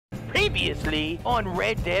Previously on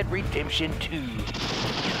Red Dead Redemption 2.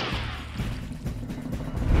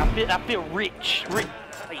 I feel rich,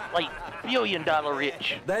 like $1 billion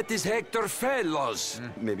rich. That is Hector Fellows.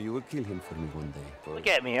 Maybe you will kill him for me one day. Look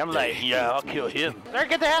at me, I'm like, yeah, I'll kill him. Sir,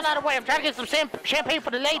 get the hell out of the way. I'm trying to get some champagne for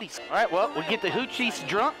the ladies. All right, well, we'll get the hoochies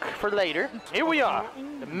drunk for later. Here we are,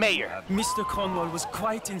 the mayor. Mr. Cornwall was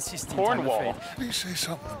quite insistent. Cornwall. Did he say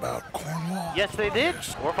something about Cornwall? Yes, they did.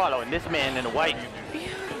 We're following this man in the white.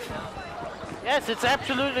 Yes, it's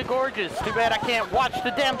absolutely gorgeous. Too bad I can't watch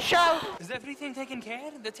the damn show. Is everything taken care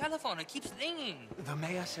of? The telephone, it keeps ringing. The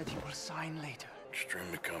mayor said he will sign later.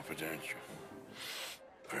 Extremely confidential.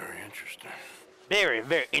 Very interesting. Very,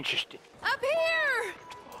 very interesting. Up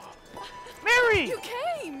here! Mary! You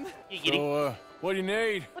came! So, what do you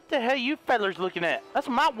need? What the hell you fellers looking at? That's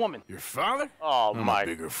my woman. Your father? Oh, I'm my. a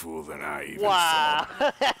bigger fool than I even Wow.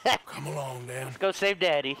 thought. Come along, Dan. Let's go save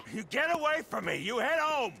Daddy. You get away from me. You head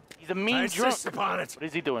home. He's a mean I drunk. insist upon it. What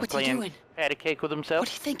is he doing? What's he Playing doing? patty cake with himself? What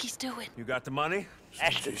do you think he's doing? You got the money?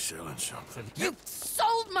 Ashton. He's selling something. You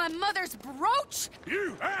sold my mother's brooch?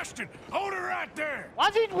 You, Ashton, hold her right there. Why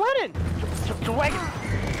is he running? To wait.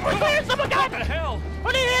 Where's someone got? What the hell?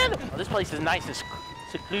 Put it in. Oh, this place is nice and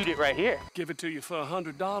secluded right here. Give it to you for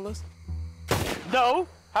 $100. No.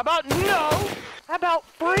 How about no? How about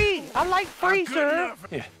free? I like free, sir.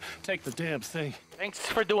 Yeah, take the damn thing. Thanks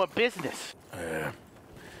for doing business.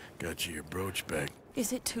 Got you your brooch back.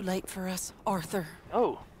 Is it too late for us, Arthur?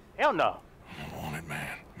 Oh, hell no. I want it,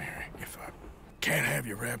 man. Mary, if I can't have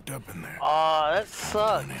you wrapped up in there. Aw, that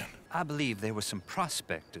sucks. I believe there were some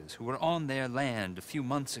prospectors who were on their land a few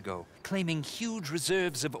months ago, claiming huge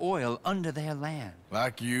reserves of oil under their land.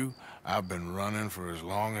 Like you, I've been running for as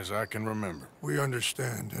long as I can remember. We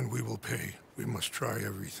understand, and we will pay. We must try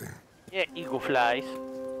everything. Yeah, eagle flies.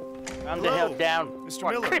 Calm the hell down. Mr.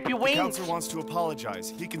 Or Miller, clip your the wings. counselor wants to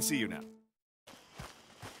apologize. He can see you now.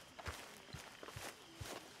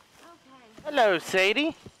 Hello,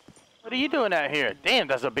 Sadie. What are you doing out here? Damn,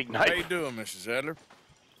 that's a big knife. How you doing, Mrs. Adler?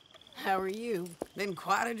 How are you? Been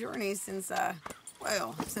quite a journey since I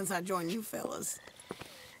joined you fellas.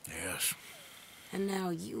 Yes. And now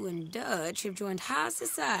you and Dutch have joined high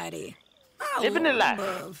society. My Living the Lord life.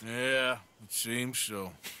 above. Yeah, it seems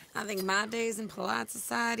so. I think my days in polite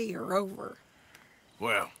society are over.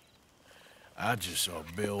 Well, I just saw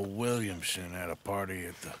Bill Williamson at a party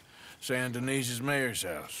at the San Denise's mayor's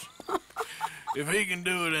house. If he can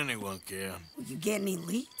do it, anyone can. Will you get any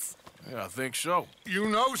leads? Yeah, I think so. You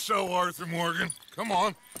know so, Arthur Morgan. Come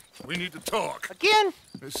on. We need to talk. Again?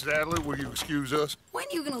 Mrs. Adler, will you excuse us? When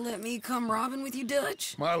you gonna let me come robbing with you,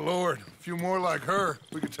 Dutch? My lord, a few more like her,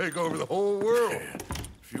 we could take over the whole world.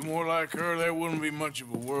 A few more like her, there wouldn't be much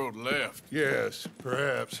of a world left. Yes,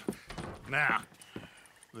 perhaps. Now,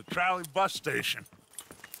 the trolley bus station.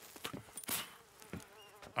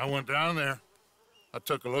 I went down there. I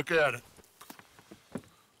took a look at it.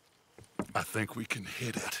 I think we can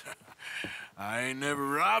hit it. I ain't never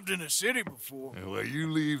robbed in a city before. Yeah, well,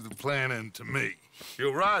 you leave the planning to me.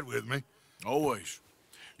 You'll ride with me? Always.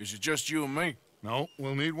 Is it just you and me? No,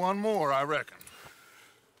 we'll need one more, I reckon.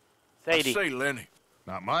 Sadie. I'd say Lenny.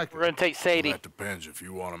 Not Mike. We're gonna take Sadie. Well, that depends if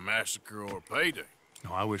you want a massacre or a payday.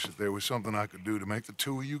 No, I wish that there was something I could do to make the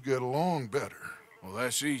two of you get along better. Well,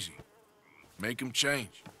 that's easy. Make 'em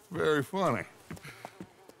change. Very funny.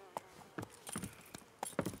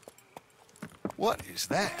 What is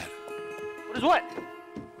that? What is what?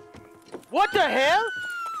 What the hell?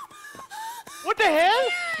 What the hell?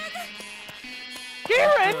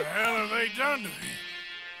 Kieran! What the hell have they done to me?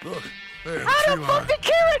 Look, there. How the fuck did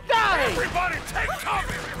Kieran die? Everybody take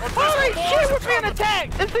cover! Holy shit, we're being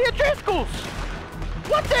attacked! It's the O'Driscolls!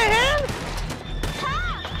 What the hell?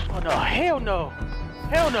 Oh no, hell no.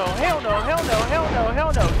 Hell no, hell no, hell no, hell no,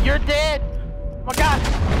 hell no. You're dead. Oh my god.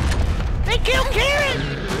 They killed Kieran!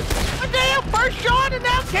 What the hell? First Sean and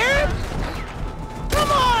now Kieran?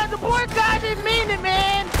 Come on, the poor guy didn't mean it,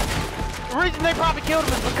 man. The reason they probably killed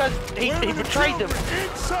him is because he betrayed them.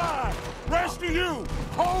 Inside! Rest of you,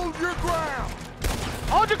 hold your ground!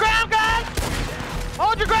 Hold your ground, guys!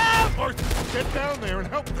 Hold your ground! Arthur, get down there and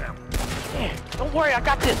help them. Yeah, don't worry, I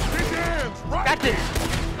got this. Big hands, right? Got this.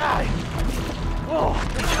 Ah. Oh,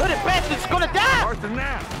 this hooded bastard's gonna die! Arthur,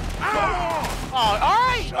 now! Oh!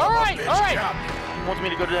 Oh, all right. Wants me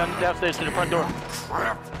to go downstairs to the front door.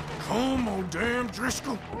 Crap. Come on, damn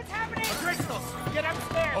Driscoll. What's happening? Driscolls, get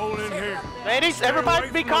upstairs. Hold in here. Ladies, everybody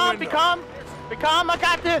be calm, be calm. Be calm, I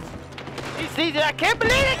got this. I can't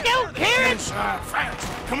believe it, yo, Kieran. Inside, fast.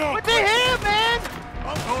 Come on. What the hell, man?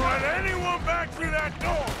 Don't let anyone back through that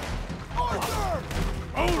door. Arthur!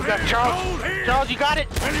 Hold We got here, Charles. hold here. Charles, you got it?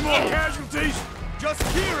 Any more casualties? Just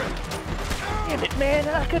Kieran! Damn it, man.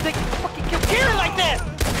 I couldn't fucking kill Kieran like that!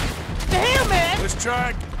 The hell, man? Let's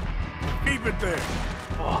try. Keep it there.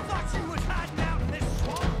 Oh.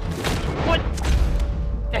 What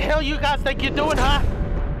the hell you guys think you're doing, huh?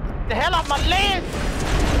 The hell off my land!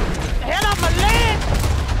 The hell off my land!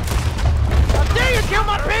 How dare you kill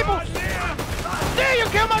my people! How dare you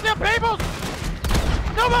kill my damn people!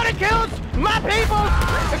 Nobody kills my people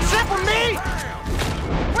except for me!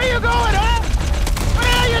 Where you going, huh? Where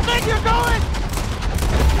the hell you think you're going?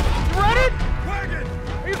 You running?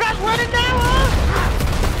 Are you guys running now, huh?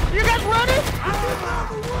 You guys running?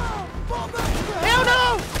 Hell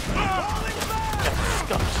no!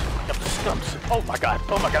 Stumps. Oh my god.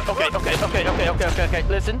 Oh my god. Okay.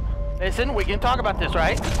 Listen, we can talk about this,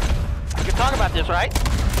 right? We can talk about this, right?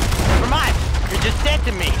 Never mind. You're just dead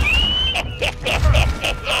to me.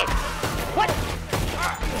 What?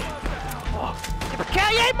 Oh,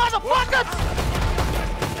 yippee-ki-yay, motherfuckers!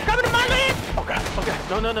 Coming to my land! Oh god. Okay.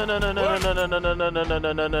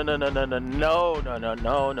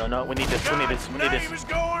 No. We need this.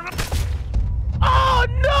 Oh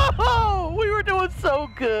no! We were doing so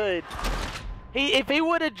good. If he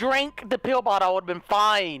would have drank the pill bottle, I would have been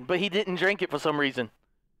fine, but he didn't drink it for some reason.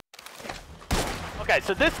 Okay,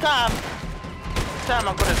 so this time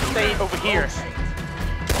I'm gonna stay over here.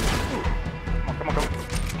 Come on.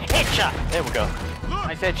 Headshot. There we go.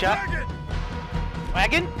 Nice headshot.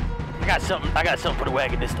 Wagon? I got something for the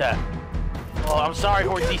wagon this time. Oh, I'm sorry,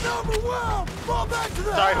 horsey.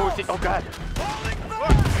 Sorry, horsey. Oh god.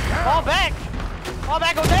 Fall back! Fall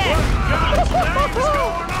back on that! What's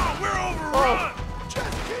going on? We're overrun!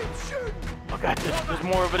 Just keep shooting! Oh god, there's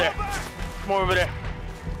more over there. More over there.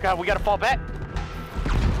 God, we gotta fall back.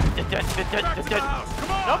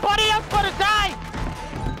 Nobody else gonna die!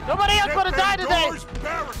 Nobody else gonna die today!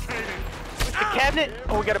 The cabinet?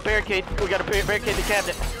 Oh, we gotta barricade. We gotta barricade the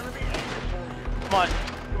cabinet. Come on.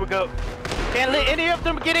 Here we go. Can't let any of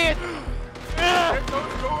them get in. Get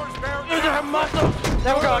those doors barricaded. Her muscles.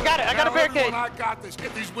 There we go. I got it. I got a barricade. I got this.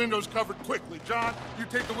 Get these windows covered quickly. John, you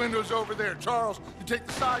take the windows over there. Charles, you take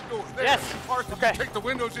the side doors. There. Yes. Arthur, okay. You take the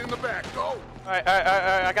windows in the back. Go. All right.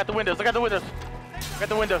 I got the windows. Got the windows.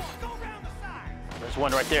 There's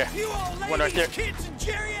one right there. One right there. Kids and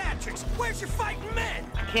geriatrics. Where's your fighting men?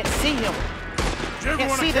 I can't see him. I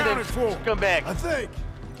can't see the scumbag. I think.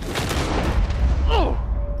 Oh!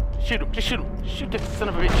 Shoot him. Just shoot him. Shoot this son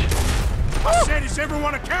of a bitch. I said, is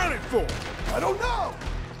everyone accounted for? I don't know.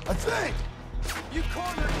 I think. You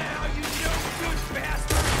cornered now, you no-good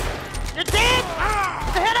bastard. You're dead!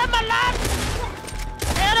 Get the hell out of my life!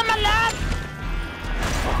 Get out of my life!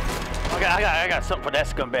 Okay, I got something for that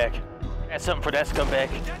scumbag.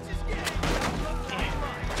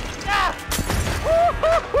 Ah!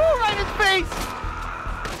 Woo-hoo-hoo! Right in his face!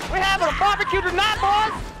 We're having a barbecue tonight,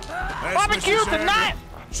 boys! Barbecue tonight!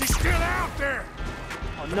 She's still out there!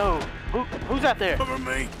 Oh no. Who's out there? Cover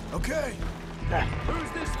me. Okay.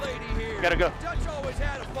 Who's this lady here? Gotta go. Dutch always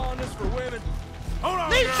had a fondness for women. Hold on,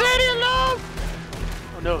 Leave girl. Sadie alone!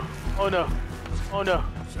 Oh no.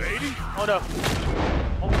 Sadie? Oh no.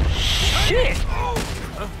 Oh shit!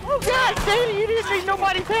 Oh god, Sadie, you didn't need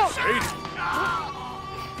nobody's help. Sadie?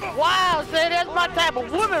 Wow, Sadie, that's my type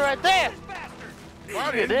of woman right there.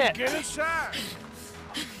 Why didn't you get inside?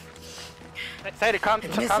 Sadie, calm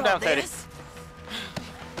down, Sadie.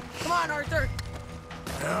 Come on, Arthur.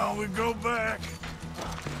 Now we go back.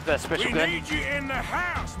 That's special We gun. need you in the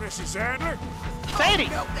house, Mrs. Adler. Sadie!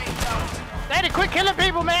 No, they don't. Sadie, quit killing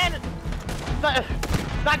people, man!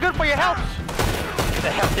 Not good for your health. Get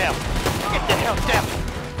the hell down. Get the hell down.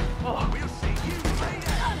 Oh.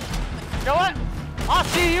 You know what? I'll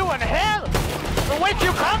see you in hell. The way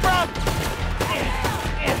you come from.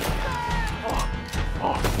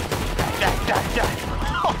 Die.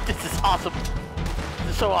 Oh, this is awesome. This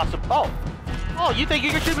is so awesome. Oh, you think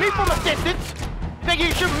you can shoot me from a distance? You think you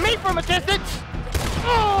can shoot me from a distance?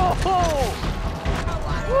 Oh!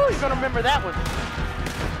 Ooh, you're gonna remember that one.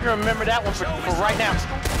 You're gonna remember that one for right now.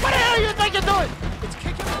 What the hell do you think you're doing? It's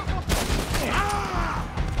kicking off.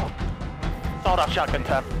 Sawed-off shotgun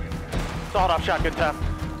time. Sawed-off shotgun time.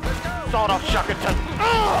 Sawed-off shotgun time.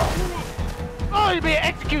 Oh, you're being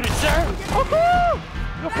executed, sir. Woohoo!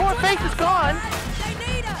 Your poor face is gone. They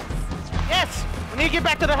need us. Yes, we need to get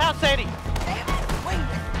back to the house, Sadie. Damn it. Wait.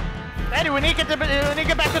 Sadie, we need to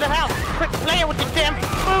get back to the house. Quit playing with your damn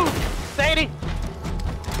food, Sadie.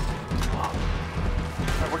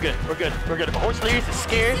 We're good. Horse Delirious is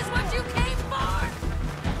scared. This is what you came for.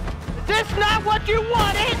 Is this not what you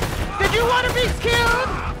wanted? Did you want to be killed?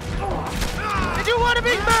 Did you want to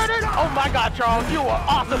be murdered? Oh my God, Charles, you are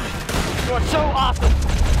awesome. You are so awesome.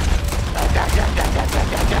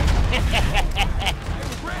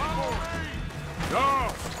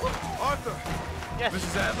 Charles! Arthur! Yes.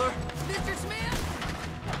 Mrs. Adler? Mr.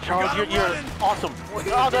 Smith? Charles, You got 'em you're running. awesome.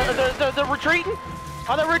 Oh, they're retreating?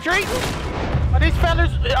 Are they retreating? Are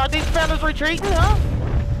these fellas retreating, huh?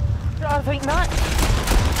 I think not.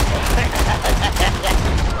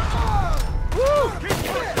 Woo!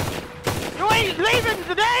 You ain't leaving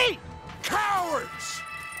today! Cowards!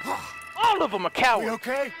 All of them are cowards. We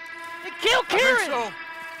okay? They killed I think Kieran! so.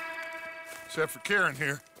 Except for Karen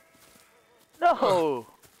here. No.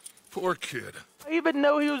 Poor kid. I even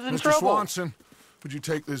know he was in Mr. trouble. Swanson, would you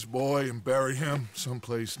take this boy and bury him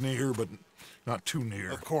someplace near, but not too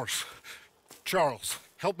near? Of course. Charles,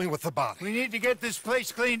 help me with the body. We need to get this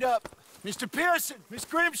place cleaned up. Mr. Pearson, Miss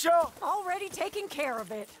Grimshaw. Already taking care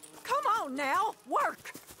of it. Come on now,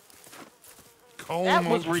 work. That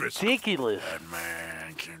was O'Driscoll. ridiculous. That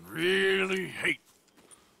man can really hate.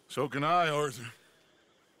 So can I, Arthur.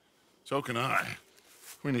 So can I.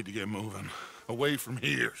 We need to get moving. Away from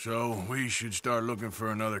here. So we should start looking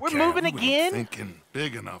for another We're camp. moving again? Thinking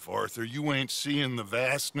big enough, Arthur. You ain't seeing the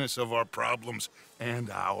vastness of our problems and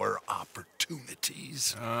our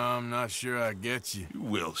opportunities. I'm not sure I get you. You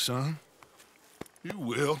will, son. You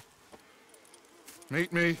will.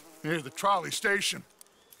 Meet me near the trolley station.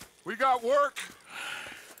 We got work.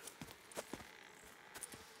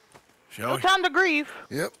 Shall No we? time to grieve.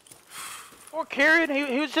 Yep. Poor Kieran,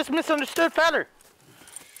 he was just a misunderstood feller.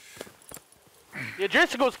 The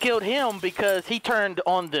Driscolls killed him because he turned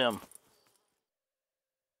on them.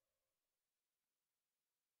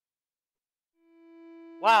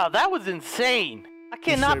 Wow, that was insane. I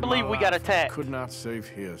cannot believe we got attacked. Could not save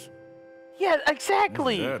his. Yeah,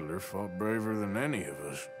 exactly. Mrs. Adler fought braver than any of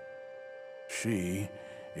us. She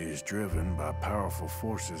is driven by powerful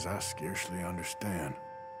forces I scarcely understand.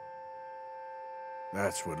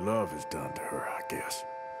 That's what love has done to her, I guess.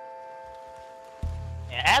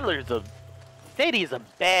 And Adler's a... Sadie is a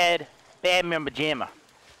bad member jammer.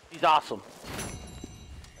 He's awesome.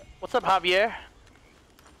 What's up, Javier?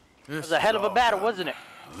 It was a hell of a battle, wasn't it?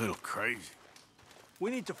 A little crazy. We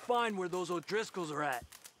need to find where those O'Driscolls are at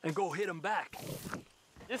and go hit them back.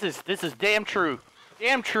 This is damn true.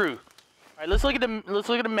 Damn true. All right, let's look at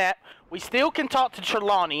the map. We still can talk to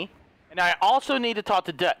Trelawney, and I also need to talk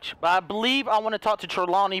to Dutch. But I believe I want to talk to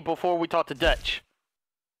Trelawney before we talk to Dutch.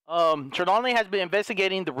 Trelawney has been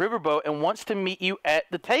investigating the riverboat and wants to meet you at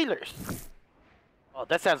the Taylors. Oh,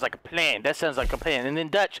 that sounds like a plan. That sounds like a plan. And then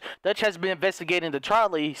Dutch has been investigating the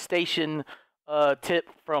trolley station tip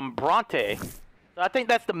from Bronte. So I think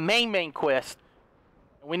that's the main quest.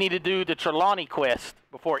 We need to do the Trelawney quest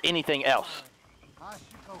before anything else. I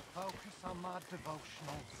should go focus on my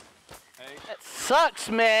devotionals. That sucks,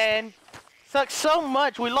 man. Sucks so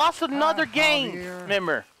much. We lost another game. Javier.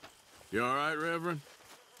 Remember? You all right, Reverend?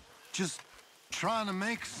 Just trying to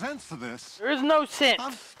make sense of this. There is no I'm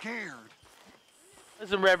sense. scared.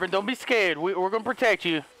 Listen, Reverend, don't be scared. We're gonna protect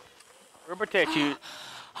you. We're gonna protect you.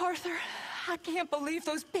 Arthur, I can't believe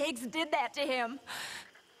those pigs did that to him.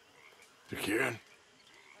 To Kieran?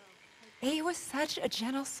 He was such a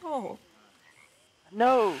gentle soul.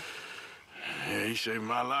 No. Yeah, he saved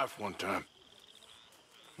my life one time.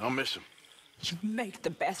 I'll miss him. You make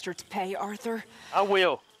the bastards pay, Arthur. I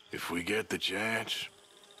will. If we get the chance,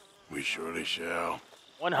 we surely shall.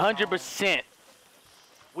 100%.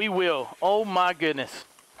 We will. Oh my goodness.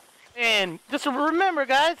 And just remember,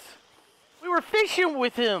 guys, we were fishing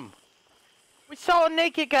with him. We saw a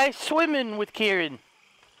naked guy swimming with Kieran.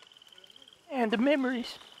 And the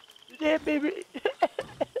memories. Damn memory.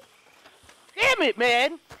 Damn it,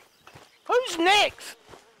 man. Who's next?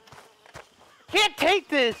 Can't take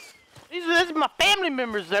this. These are my family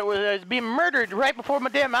members that was being murdered right before my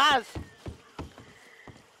damn eyes.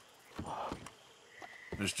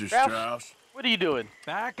 Mr. Ralph? Strauss? What are you doing?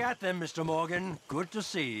 Back at them, Mr. Morgan. Good to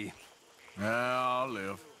see. I'll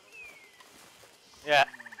live. Yeah.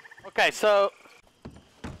 Okay, so...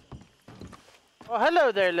 Oh,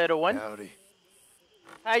 hello there, little one. Howdy.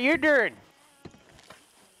 How you doing?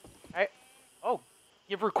 Oh,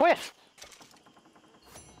 give request.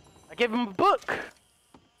 I gave him a book.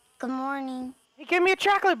 Good morning. He gave me a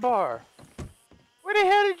chocolate bar. Where the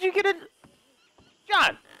hell did you get it?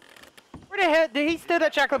 John, where the hell did he steal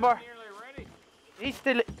that chocolate bar? Did he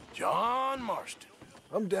steal it? John Marston.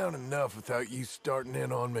 I'm down enough without you starting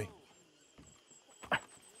in on me.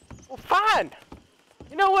 Well, fine.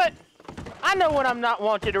 You know what? I know when I'm not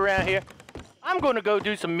wanted around here. I'm gonna go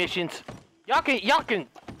do some missions. Y'all can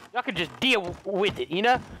just deal with it, you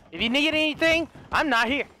know? If you need anything, I'm not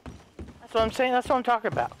here. That's what I'm saying. That's what I'm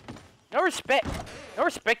talking about. No respect. No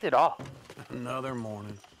respect at all. Another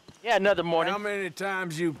morning. Yeah, another morning. How many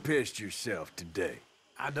times you pissed yourself today?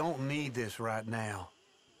 I don't need this right now.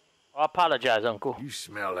 I apologize, Uncle. You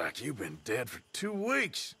smell like you've been dead for 2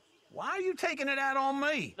 weeks. Why are you taking it out on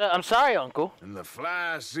me? I'm sorry, Uncle. And the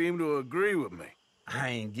flies seem to agree with me. I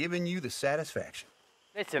ain't giving you the satisfaction.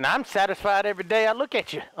 Listen, I'm satisfied every day I look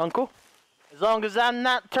at you, Uncle. As long as I'm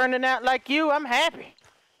not turning out like you, I'm happy.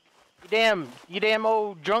 You damn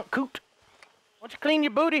old drunk coot. Why don't you clean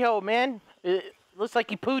your booty hole, man? It looks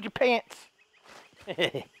like you pooed your pants.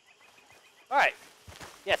 All right.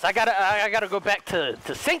 Yes, I gotta go back to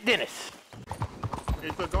St. Denis. He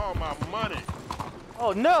took all my money.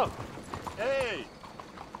 Oh no. Hey,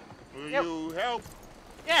 will you help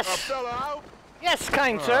Yes. a fella out? Yes,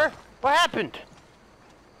 kind sir. What happened?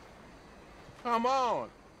 Come on.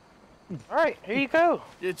 All right, here you go.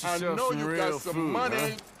 Get I yourself know some you real got some food,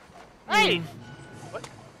 money. huh? Hey.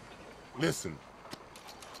 Listen,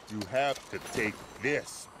 you have to take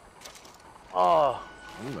this. Oh.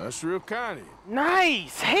 Well, that's real kind of you.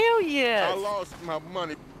 Nice. Hell yeah. I lost my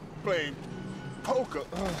money playing poker.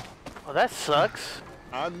 Oh, that sucks.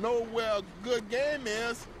 I know where a good game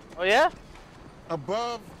is. Oh yeah?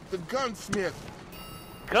 Above the gunsmith.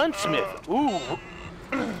 Gunsmith. Ooh.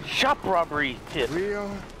 Shop robbery tip.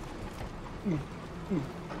 Real.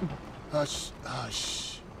 Hush,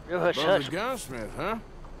 hush. Real hush Above hush. the gunsmith, huh?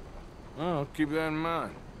 Well, I'll keep that in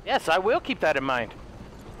mind. Yes, I will keep that in mind.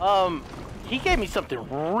 He gave me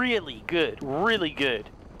something really good. Really good.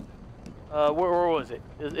 Where was it?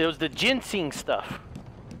 It was the ginseng stuff.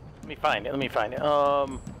 Let me find it.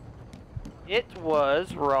 It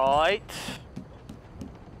was right.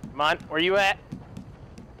 Come on, where you at?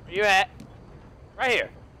 Where you at? Right here.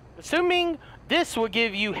 Assuming this will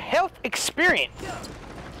give you health experience.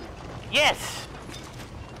 Yes.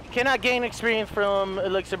 You cannot gain experience from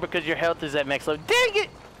elixir because your health is at max level. Dang it!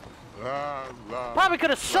 Probably could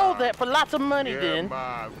have sold that for lots of money then.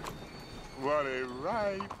 Right.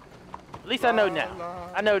 At least I know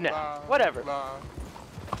now. I know now. Whatever.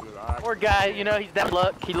 Poor guy, you know, he's that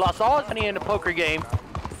luck. He lost all his money in the poker game.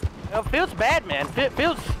 You know, it feels bad, man.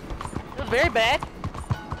 Feels very bad.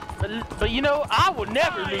 But you know, I will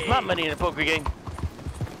never lose my money in a poker game.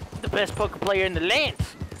 I'm the best poker player in the land.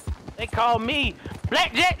 They call me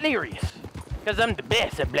Blackjack Delirious. Because I'm the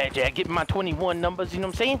best at blackjack, getting my 21 numbers, you know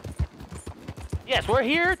what I'm saying? Yes, we're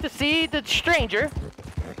here to see the stranger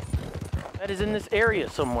that is in this area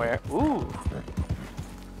somewhere. Ooh.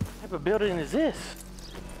 What type of building is this?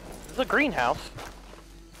 This is a greenhouse.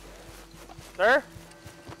 Sir?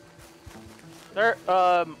 Sir,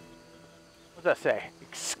 what does that say?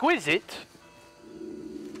 Exquisite.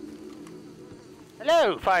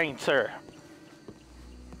 Hello, fine sir.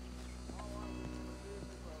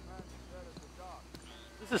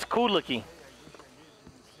 This is cool looking.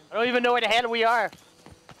 I don't even know where the hell we are.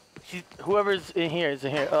 Whoever's in here is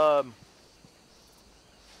in here.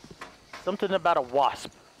 Something about a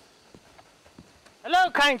wasp.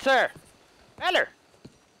 Hello, kind sir. Hello.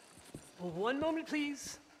 One moment,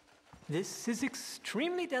 please. This is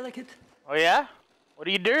extremely delicate. Oh yeah? What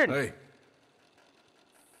are you doing? Hey.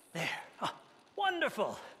 There. Ah,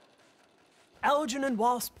 wonderful. Algernon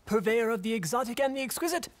Wasp, purveyor of the exotic and the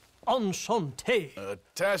exquisite. Enchanté.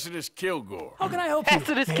 Tacitus Kilgore. How can I help you?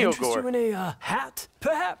 Tacitus May I interest Kilgore. you in a hat,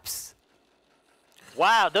 perhaps?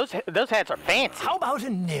 Wow, those hats are fancy. How about a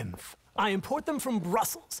nymph? I import them from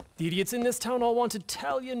Brussels. The idiots in this town all want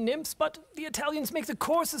Italian nymphs, but the Italians make the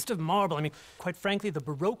coarsest of marble. I mean, quite frankly, the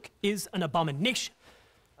Baroque is an abomination.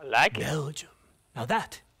 I like it. Belgium. Now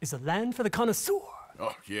that is a land for the connoisseur.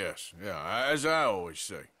 Oh, yes. Yeah, as I always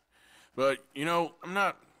say. But, you know, I'm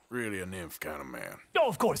not really a nymph kind of man. Oh,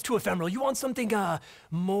 of course, too ephemeral. You want something,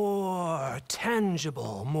 more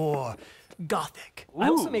tangible, more gothic. I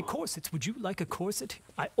also make corsets. Would you like a corset?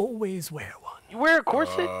 I always wear one. You wear a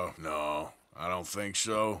corset? No, I don't think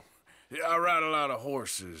so. Yeah, I ride a lot of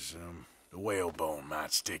horses. The whalebone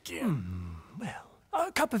might stick in. Well,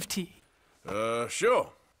 a cup of tea. Sure.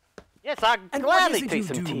 Yes, I'd And what gladly is it take you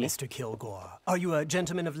some do, tea. Mr. Kilgore? Are you a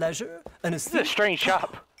gentleman of leisure? An This is aesthete? a strange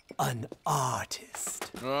shop. An artist.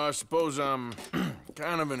 I suppose I'm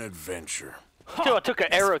kind of an adventurer. So I took an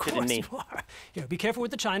arrow to the Of course knee. you are. Here, be careful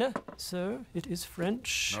with the china. Sir, it is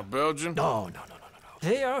French. Not Belgian? No.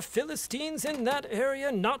 They are Philistines in that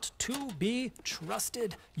area, not to be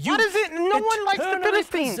trusted. What is it? No one likes the Eternally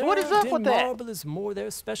Philistines. What is preserved up with in that? Marble is more their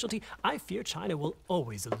specialty. I fear China will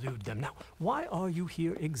always elude them. Now, why are you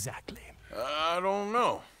here exactly? I don't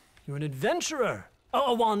know. You're an adventurer,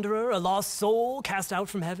 a wanderer, a lost soul cast out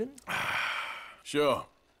from heaven. Sure.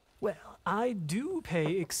 Well, I do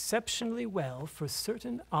pay exceptionally well for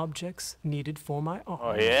certain objects needed for my art.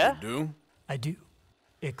 Oh, yeah? You do? I do.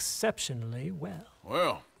 exceptionally well.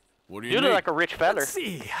 Well, what do you You need? look like a rich feller. Let's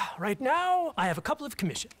see. Right now, I have a couple of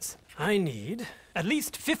commissions. I need at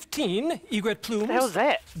least 15 egret plumes. What the hell's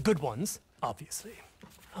that? Good ones, obviously.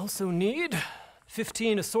 Also need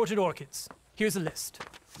 15 assorted orchids. Here's a list.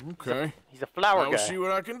 Okay. He's a flower I'll guy. see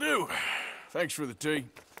what I can do. Thanks for the tea.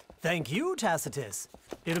 Thank you, Tacitus.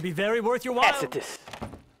 It'll be very worth your while. Tacitus.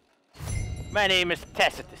 My name is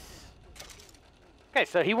Tacitus. Okay,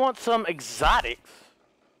 so he wants some exotics.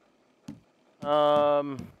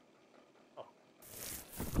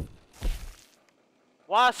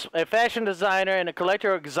 Wasp, a fashion designer and a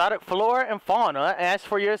collector of exotic flora and fauna, asks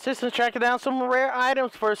for your assistance tracking down some rare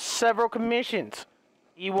items for several commissions.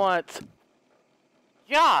 He wants,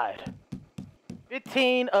 God,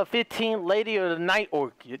 15 of 15 Lady of the Night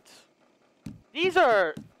orchids. These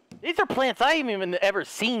are plants I haven't even ever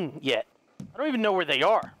seen yet. I don't even know where they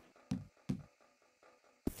are.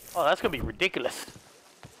 Oh, that's gonna be ridiculous.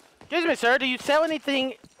 Excuse me, sir, do you sell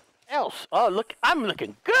anything else? Oh, look, I'm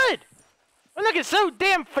looking good. I'm looking so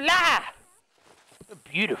damn fly. So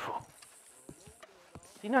beautiful.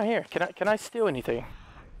 See, not here. Can I steal anything?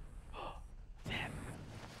 Oh, damn.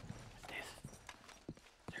 What's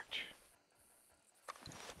this? Search.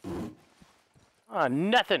 Ah,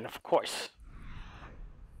 nothing, of course.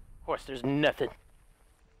 Of course, there's nothing.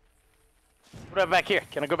 What about back here?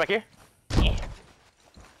 Can I go back here? Yeah.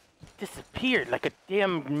 Disappeared like a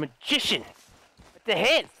damn magician. What the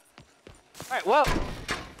heck? Alright, well,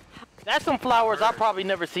 that's some flowers I'll probably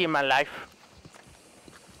never see in my life.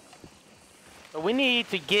 So we need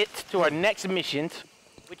to get to our next missions,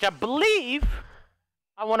 which I believe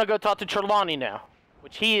I want to go talk to Trelawney now.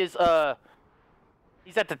 Which he is,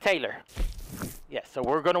 he's at the tailor. Yeah, so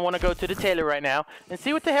we're going to want to go to the tailor right now and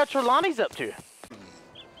see what the hell Trelawney's up to.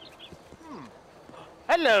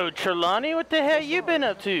 Hello, Trelawney. What the hell you been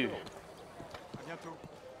up to?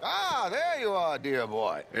 Ah, there you are, dear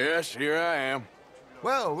boy. Yes, here I am.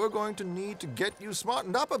 Well, we're going to need to get you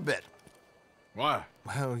smartened up a bit. Why?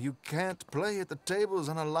 Well, you can't play at the tables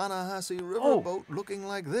on a Lannahechee riverboat looking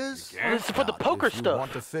like this. Oh, this is for the poker if you stuff.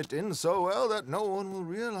 want to fit in so well that no one will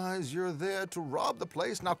realize you're there to rob the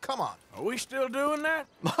place. Now, come on. Are we still doing that?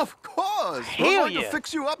 Of course. We're Hell going yeah. to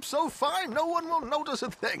fix you up so fine, no one will notice a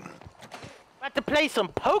thing. About to play some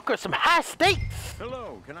poker, some high stakes.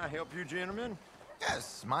 Hello, can I help you, gentlemen?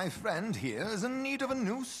 Yes, my friend here is in need of a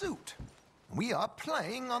new suit. We are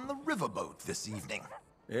playing on the riverboat this evening.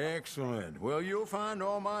 Excellent. Well, you'll find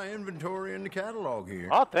all my inventory in the catalog here.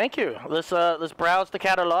 Oh, thank you. Let's browse the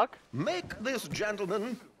catalog. Make this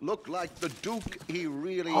gentleman look like the Duke he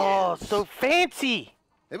really Oh, is. so fancy.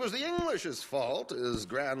 It was the English's fault his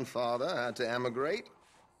grandfather had to emigrate.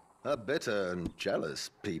 A bitter and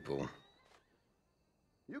jealous people.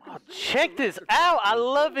 Oh, check this out. I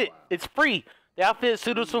love it. It's free. The outfit is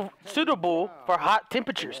suitable for hot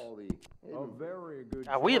temperatures. Very good.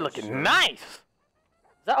 God, we looking nice.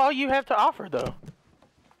 Is that all you have to offer, though?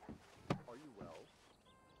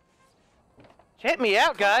 Check me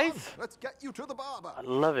out, guys. Let's get you to the barber. I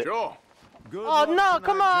love it. Sure. Good Oh, luck no, tonight,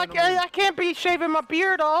 come on. gentlemen. I can't be shaving my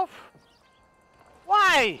beard off.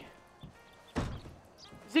 Why?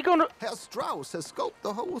 Is he gonna... Herr Strauss has scoped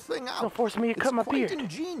the whole thing out. Gonna force me to cut my beard. It's quite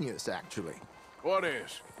ingenious, actually. What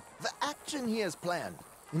is? The action he has planned.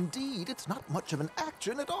 Indeed, it's not much of an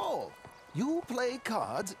action at all. You play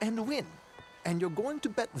cards and win. And you're going to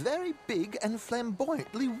bet very big and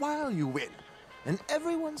flamboyantly while you win. And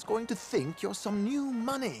everyone's going to think you're some new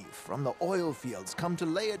money from the oil fields come to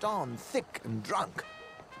lay it on thick and drunk.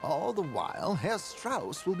 All the while, Herr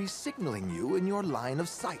Strauss will be signaling you in your line of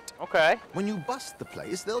sight. Okay. When you bust the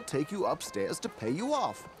place, they'll take you upstairs to pay you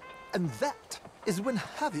off. And that is when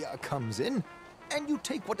Javier comes in, and you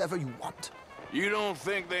take whatever you want. You don't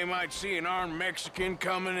think they might see an armed Mexican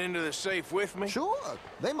coming into the safe with me? Sure,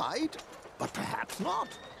 they might, but perhaps not.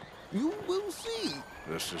 You will see.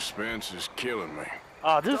 The suspense is killing me.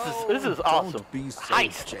 Oh, this is awesome. Don't be so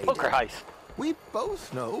Heist. jaded. Poker heist. We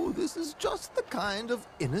both know this is just the kind of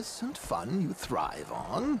innocent fun you thrive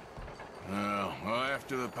on. Well,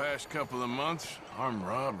 after the past couple of months, armed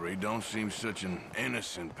robbery don't seem such an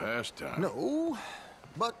innocent pastime. No,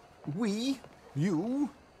 but we, you,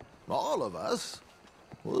 all of us,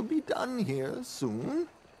 will be done here soon.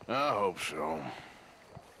 I hope so.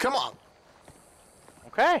 Come on.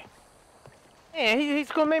 Okay. Man,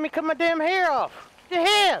 he's gonna make me cut my damn hair off. What the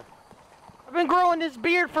hell? I've been growing this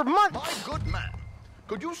beard for months. My good man,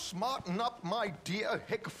 could you smarten up my dear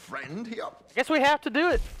hick friend here? I guess we have to do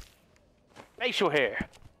it. Facial hair.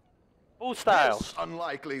 Full styles. This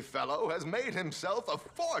unlikely fellow has made himself a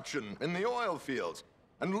fortune in the oil fields.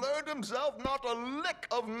 and learned himself not a lick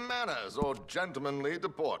of manners or gentlemanly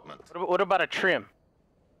deportment. What about a trim?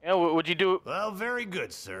 Yeah, would you do? Well, very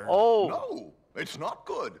good, sir. Oh. No, it's not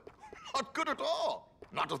good. Not good at all.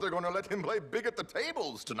 Not if they're going to let him play big at the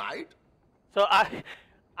tables tonight. So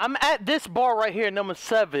I'm at this bar right here, number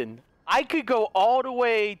 7. I could go all the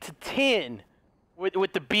way to 10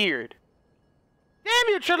 with the beard. Damn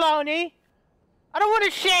you, Trelawney! I don't want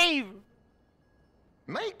to shave.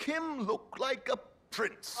 Make him look like a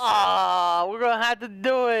prince. Ah, we're gonna have to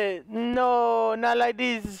do it. No, not like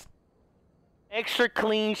this. Extra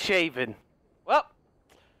clean shaven. Well,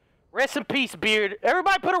 rest in peace, beard.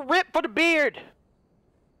 Everybody put a rip for the beard.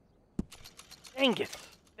 Dang it.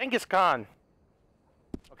 Genghis Khan.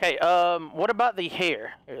 Okay, what about the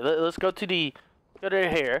hair? Here, let's go to the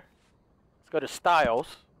hair. Let's go to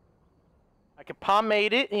styles. I can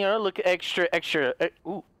pomade it, you know, look extra.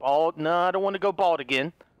 Ooh, bald. No, I don't want to go bald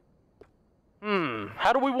again.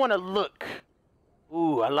 How do we want to look?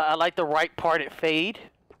 Ooh, I like the right parted fade.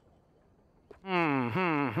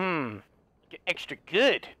 Get extra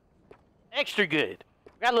good. Extra good.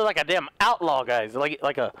 We gotta look like a damn outlaw, guys. Like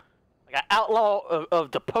an outlaw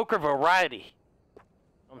of the poker variety. You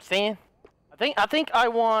know what I'm saying? I think I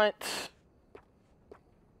want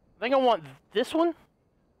this one.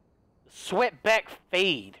 Sweat back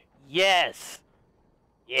fade. Yes.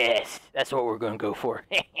 Yes, that's what we're gonna go for.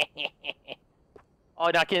 Oh,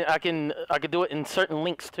 and I can do it in certain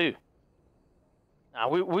links too. Now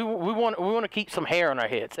we want to keep some hair on our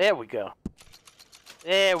heads. There we go.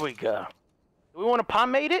 There we go. Do we want to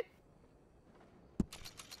pomade it?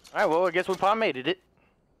 All right. Well, I guess we pomaded it.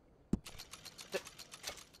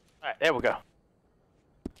 All right. There we go.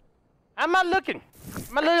 How am I looking?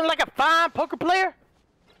 Am I looking like a fine poker player?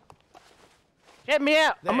 Check me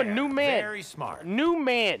out. There, I'm a new man. Very smart. New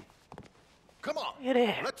man. Come on. Look at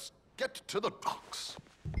that. Let's get to the docks.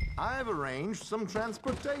 I've arranged some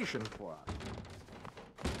transportation for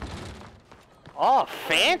us. Oh,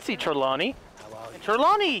 fancy Trelawney.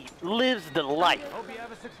 Trelawney lives the life. Hope you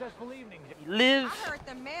have a successful evening. He lives. I heard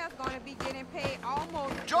the mayor's going to be getting paid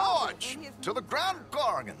almost. George, to the Grand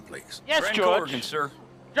Gorgon, please. Yes, Grand George. Gorgon, sir.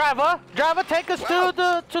 Driver, take us to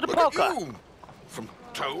the look poker. at you. From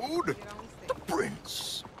Toad to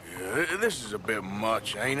Prince. Yeah, this is a bit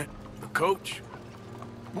much, ain't it? The coach?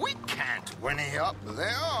 We can't whinny up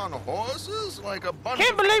there on horses like a bunch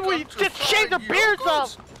Can't of believe we just shaved our beards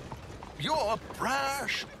off. You're a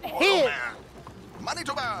brash Hit. man. Money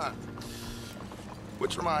to burn.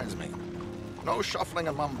 Which reminds me, no shuffling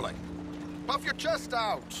and mumbling. Puff your chest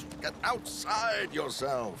out. Get outside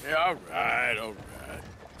yourself. Yeah, all right.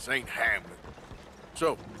 This ain't Hamlet.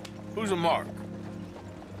 So, who's a mark?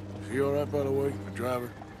 Is he all right, by the way, the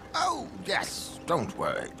driver? Oh, yes. Don't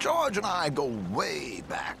worry. George and I go way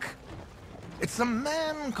back. It's a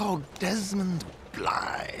man called Desmond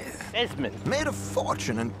Blythe. Desmond? Made a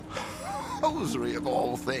fortune in hosiery of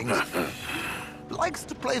all things. Likes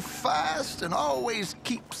to play fast and always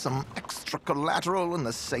keeps some extra collateral in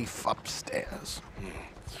the safe upstairs.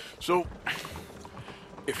 So,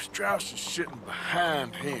 if Strauss is sitting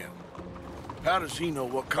behind him, how does he know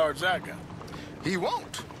what cards I got? He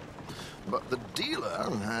won't. But the dealer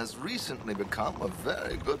has recently become a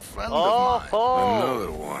very good friend of mine.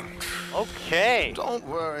 Another one. Okay. Don't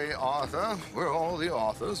worry, Arthur. We're all the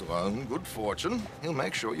authors of our own good fortune. He'll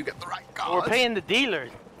make sure you get the right cards. We're paying the dealer.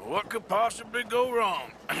 What could possibly go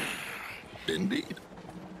wrong? Indeed.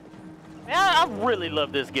 Yeah, I really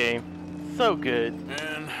love this game. So good.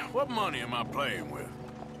 And what money am I playing with?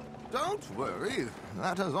 Don't worry.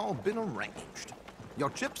 That has all been arranged. Your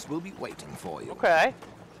chips will be waiting for you. Okay.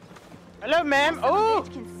 Hello, ma'am. Oh!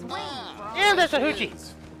 Yeah, that's a hoochie.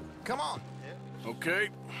 Come on. Okay.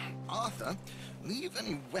 Arthur, leave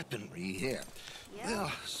any weaponry here.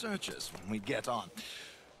 They'll search us when we get on.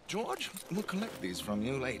 George, we'll collect these from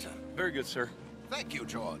you later. Very good, sir. Thank you,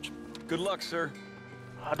 George. Good luck, sir.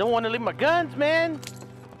 I don't want to leave my guns, man.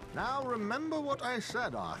 Now remember what I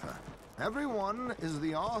said, Arthur. Everyone is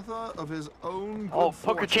the author of his own good Oh,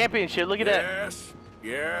 fortune. poker championship. Look at that.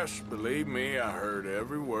 Yes, believe me, I heard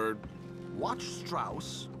every word. Watch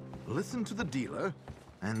Strauss, listen to the dealer,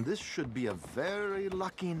 and this should be a very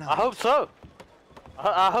lucky night. I hope so.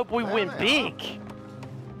 I hope we win big.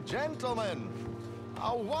 Gentlemen,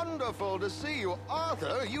 how wonderful to see you.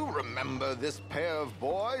 Arthur, you remember this pair of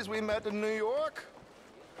boys we met in New York?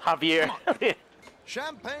 Javier.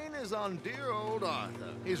 Champagne is on dear old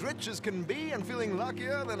Arthur. He's rich as can be and feeling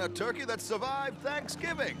luckier than a turkey that survived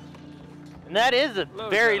Thanksgiving. And that is a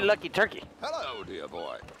very lucky turkey. Hello, dear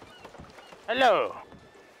boy. Hello.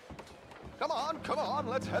 Come on,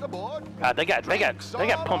 let's head aboard. God, they got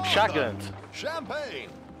pumped shotguns. Champagne.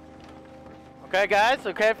 Okay, guys.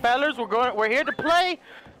 Okay, fellas, we're here to play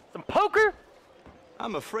some poker.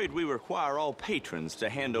 I'm afraid we require all patrons to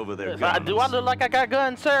hand over their guns. Do I look like I got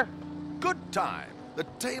guns, sir? Good time. The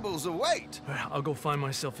tables await. I'll go find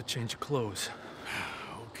myself a change of clothes.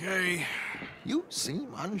 Okay. You seem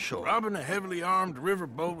unsure. Robbing a heavily armed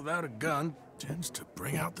riverboat without a gun tends to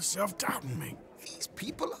bring out the self-doubt in me. These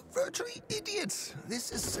people are virtually idiots.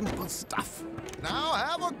 This is simple stuff. Now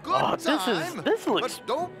have a good time. This looks but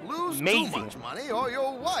don't lose amazing. too much money or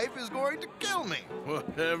your wife is going to kill me.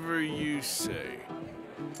 Whatever you say.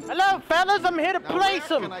 Hello, fellas. I'm here to play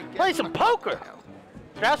some poker.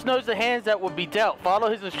 Strauss knows the hands that will be dealt. Follow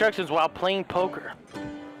his instructions while playing poker.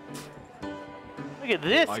 Look at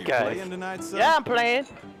this, Are you guy. playing tonight, son? Yeah, I'm playing.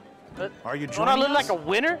 Are you Don't I joining look us? like a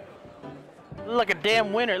winner? I look like a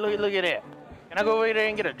damn winner. Look at that. Can I go over there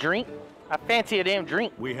and get a drink? I fancy a damn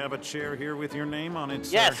drink. We have a chair here with your name on it,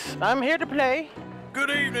 sir. Yes, I'm here to play. Good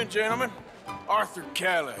evening, gentlemen. Arthur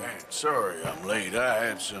Callahan. Sorry I'm late. I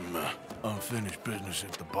had some unfinished business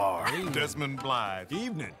at the bar. Hey, Desmond Blythe.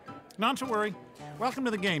 Evening. Not to worry. Welcome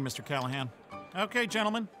to the game, Mr. Callahan. Okay,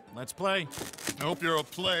 gentlemen, let's play. I hope you're a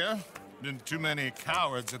player. Been too many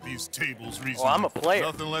cowards at these tables recently. Oh, I'm a player.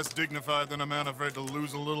 Nothing less dignified than a man afraid to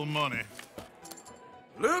lose a little money.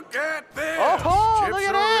 Look at this! Oh, chips look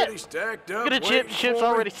at already that! stacked up. Look at the chips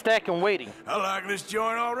already stacked and waiting. I like this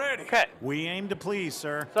joint already. Okay. We aim to please,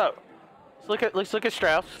 sir. So, let's look at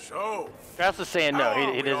Strauss. So, Strauss is saying no.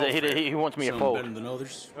 He wants me to fold. Better than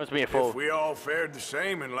others? He wants me to fold. If we all fared the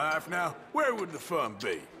same in life now, where would the fun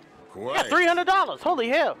be? Yeah, $300. Holy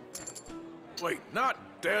hell! Wait, not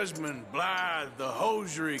Desmond Blythe, the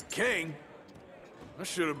hosiery king. I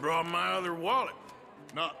should have brought my other wallet.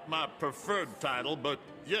 Not my preferred title, but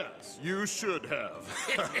yes, you should have.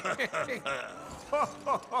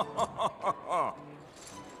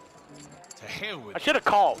 To hell with I should have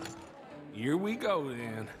called. Here we go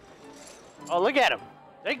then. Oh, look at them.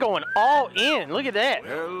 They going all in. Look at that.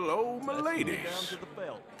 Hello, my ladies. Down to the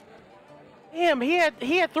belt. Damn, he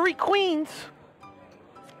had 3 queens.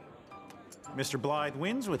 Mr. Blythe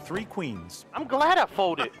wins with 3 queens. I'm glad I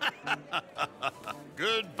folded.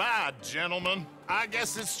 Goodbye, gentlemen. I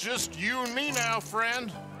guess it's just you and me now,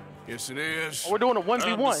 friend. Yes, it is. We're doing a Time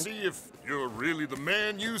 1v1. to see if you're really the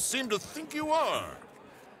man you seem to think you are.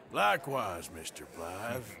 Likewise, Mr.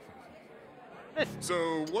 Blythe.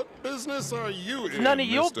 So, what business are you It's in, none of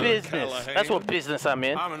your Mr. business. Callahan? That's what business I'm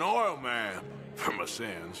in. I'm an oil man, for my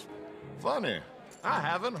sins. Funny. I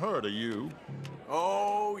haven't heard of you.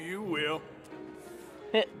 Oh, you will.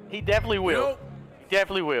 He definitely will. You know, He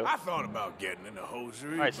definitely will. I thought about getting into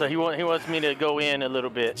hosiery. All right, so he wants me to go in a little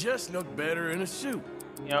bit. Just look better in a suit.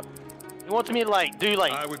 Yep. He wants me to do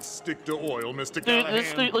I would stick to oil, Mr. Callahan.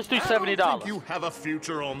 Let's do $70. I don't think you have a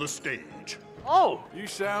future on the stage. Oh. You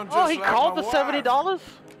sound just Oh, he like called my the wife.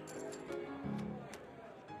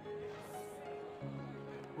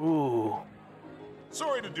 $70? Ooh.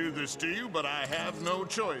 Sorry to do this to you, but I have no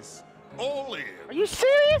choice. All in. Are you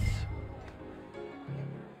serious?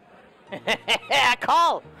 I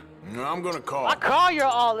call. No, I'm gonna call. I call you're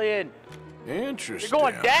all in. Interesting. You're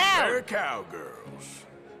going down. They're cowgirls.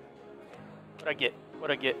 What'd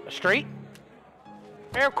I get? A straight?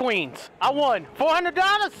 Pair of queens. I won.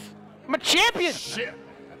 $400. I'm a champion.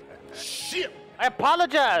 Shit. I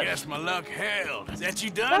apologize. Guess my luck held. Is that you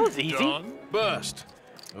done? That was easy. Done. Bust.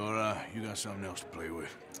 Or, you got something else to play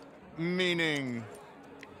with. Meaning?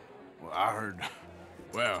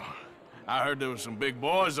 Well, I heard there was some big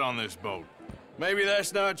boys on this boat. Maybe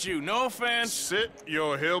that's not you. No offense. Sit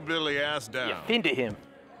your hillbilly ass down. You offended him.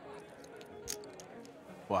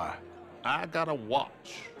 Why? I got a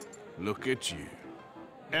watch. Look at you.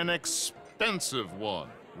 An expensive one.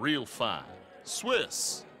 Real fine.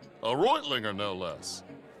 Swiss. A Reutlinger, no less.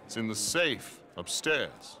 It's in the safe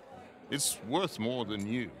upstairs. It's worth more than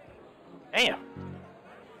you. Damn.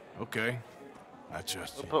 Okay. I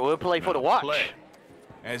trust you. We'll play for the watch. Play.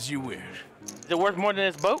 As you wish. Is it worth more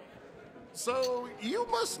than this boat? So, you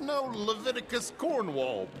must know Leviticus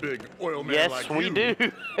Cornwall, big oil man Yes, like we you.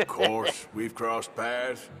 do. Of course, we've crossed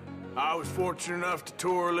paths. I was fortunate enough to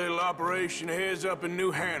tour a little operation of his up in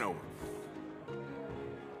New Hanover.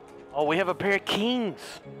 Oh, we have a pair of kings.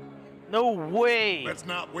 No way. Let's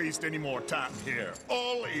not waste any more time here.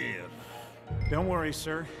 All in. Don't worry,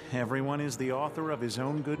 sir. Everyone is the author of his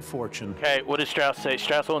own good fortune. Okay, what does Strauss say?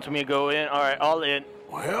 Strauss wants me to go in. All right, all in.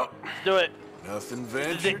 Well, let's do it. Nothing This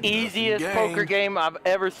is ventured, the easiest nothing poker game I've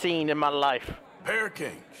ever seen in my life. Pair of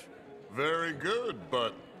kings. Very good,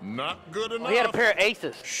 but not good enough. Oh, he had a pair of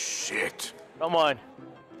aces. Shit. Come on.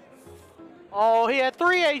 Oh, he had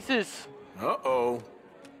 3 aces. Uh-oh.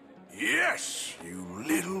 Yes, you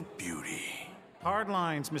little beauty. Hard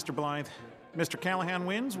lines, Mr. Blythe. Mr. Callahan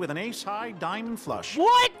wins with an ace-high diamond flush.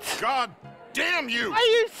 What? God damn you! Are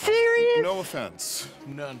you serious? No offense.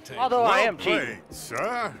 None taken. Although I am cheating. Played,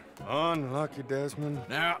 sir. Unlucky, Desmond.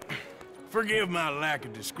 Now, forgive my lack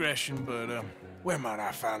of discretion, but, where might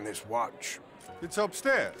I find this watch? It's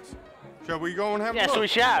upstairs. Shall we go and have a Yes, look? we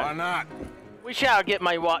shall. Why not? We shall get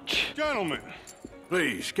my watch. Gentlemen.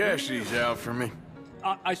 Please, cash these out for me.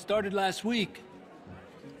 I started last week.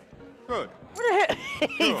 Good. What the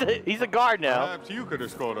heck? He's a guard now. Perhaps you could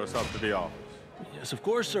escort us up to the office. Yes, of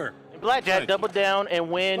course, sir. Blackjack, double down and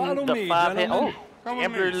win Follow the me, 5 hand. gentlemen. Oh, Come with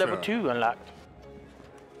Emperor me, level sir. 2 unlocked.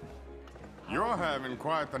 You're having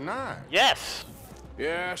quite the night. Yes.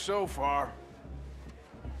 Yeah, so far.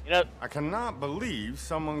 You know. I cannot believe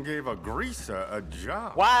someone gave a greaser a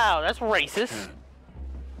job. Wow, that's racist.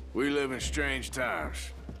 We live in strange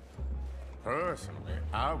times. Personally,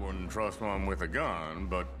 I wouldn't trust one with a gun,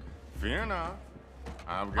 but fear not.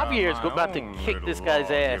 I've got Javier's my about to own kick this little guy's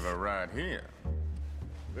ass. lawgiver right here.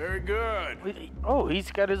 Very good. Oh,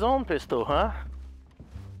 he's got his own pistol, huh?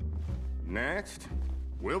 Next,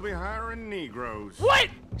 we'll be hiring Negroes. What?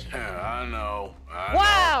 I know.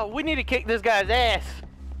 Wow, we need to kick this guy's ass.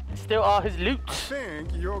 Steal all his loot. I think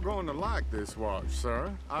you're going to like this watch,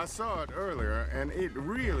 sir. I saw it earlier, and it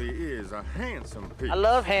really is a handsome piece. I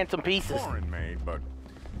love handsome pieces. Foreign made, but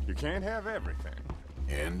you can't have everything.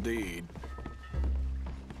 Indeed.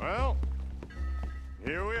 Well,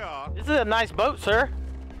 here we are. This is a nice boat, sir.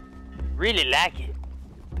 Really like it.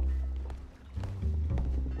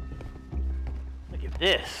 Look at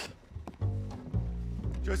this.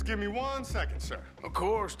 Just give me 1 second, sir. Of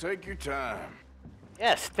course, take your time.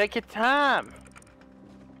 Yes, take your time.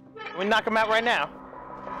 Can we knock him out right now?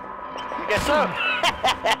 I guess so.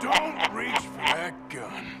 Don't reach for that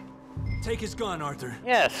gun. Take his gun, Arthur.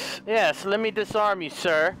 Yes, yes, let me disarm you,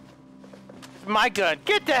 sir. It's my gun.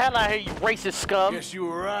 Get the hell out of here, you racist scum. Guess you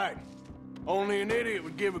were right. Only an idiot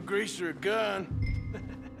would give a greaser a gun.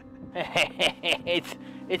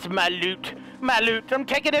 It's my loot. My loot. I'm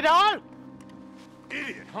taking it all.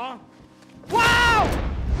 Idiot, huh? Wow!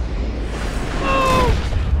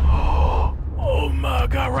 Oh! Oh my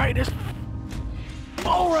God! Right in his.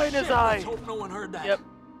 Oh, right in his eye. Let's hope no one heard that. Yep.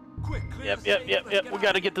 Quick, Yep. We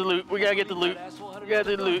gotta get the loot. We gotta get the loot. We gotta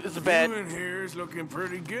get the loot. This is bad. You in here is looking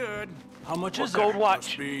pretty good. How much What is there? gold watch?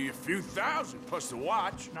 Must be a few thousand plus the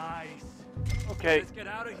watch. Nice. Okay. Let's get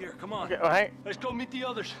out of here. Come on. Okay, all right. Let's go meet the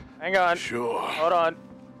others. Hang on. Sure. Hold on.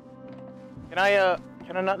 Can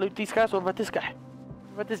I not loot these guys? What about this guy?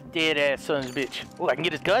 What about this dead ass son's bitch? Oh, I can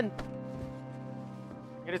get his gun.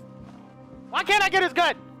 Why can't I get his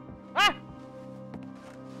gun? Huh?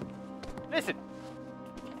 Listen.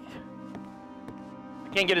 I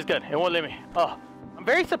can't get his gun. It won't let me. Oh, I'm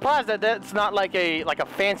very surprised that that's not like a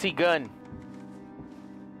fancy gun.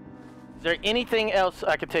 Is there anything else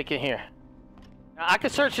I could take in here? Now, I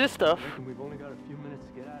could search this stuff. We've only got a few minutes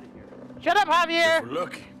to get out of here. Shut up, Javier. If we're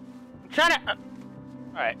lucky. I'm trying to. All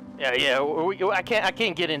right. Yeah. I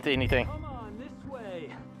can't get into anything. Come on, this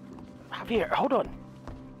way. Javier, hold on.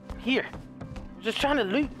 Here. I'm just trying to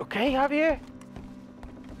loot, okay, Javier?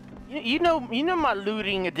 You know my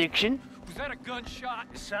looting addiction. Was that a gunshot?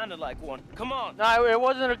 It sounded like one. Come on. No, it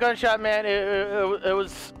wasn't a gunshot, man. It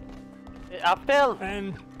was. I fell.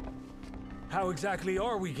 And how exactly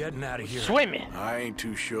are we getting out of here? Swimming. I ain't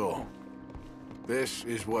too sure. This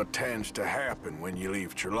is what tends to happen when you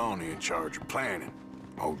leave Trelawney in charge of planning.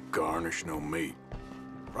 No garnish, no meat.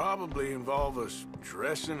 Probably involve us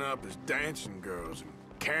dressing up as dancing girls and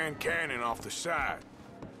canning off the side.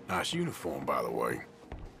 Nice uniform, by the way.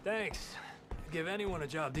 Thanks. Give anyone a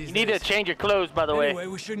job these You days. need to change your clothes, by the way. Anyway,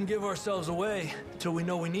 we shouldn't give ourselves away until we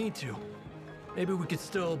know we need to. Maybe we could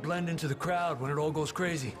still blend into the crowd when it all goes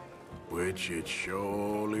crazy. Which it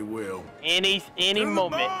surely will. Any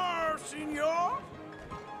moment. Bar, senor.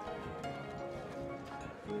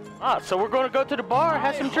 Ah, so we're going to go to the bar,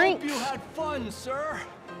 have some drinks. I hope you had fun, sir.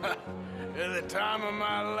 At the time of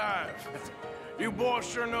my life. You boys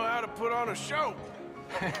sure know how to put on a show.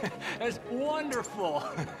 That's wonderful.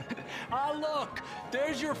 Ah, look,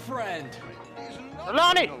 there's your friend.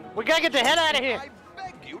 Lonnie, we gotta get the hell out of here. I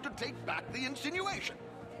beg you to take back the insinuation.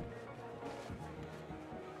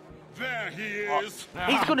 There he is.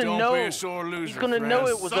 He's gonna know. He's gonna know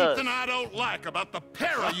it was us. Something I don't like about the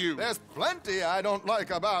pair of you. There's plenty I don't like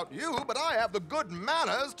about you, but I have the good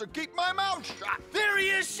manners to keep my mouth shut. There he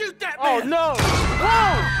is. Shoot that Oh man. no!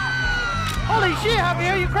 Whoa! Holy shit,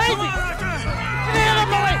 Javier, you crazy? Get the hell out of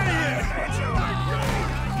my way!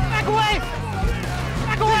 Back away!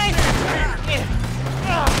 Back away!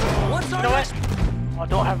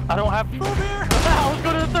 have. I was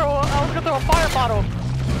gonna throw a fire bottle. I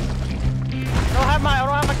don't have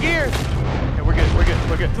my gears. Okay, we're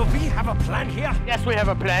good. Do we have a plan here? Yes, we have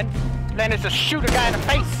a plan. Plan is to shoot a guy in the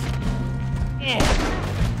face. Yeah.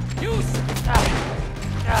 Use.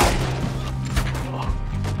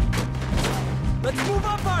 Let's move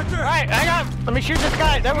up, Arthur. All right, hang on. Let me shoot this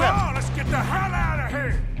guy. There we go. Come on, let's get the hell out of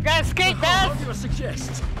here. You gotta escape, man. What do you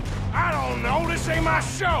suggest? I don't know. This ain't my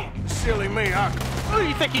show. Silly me, Who do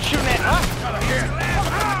you think you're shooting at, huh? Out of here.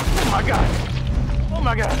 Oh my god. Oh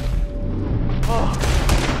my god. Oh.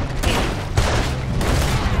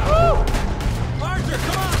 Woo. Arthur,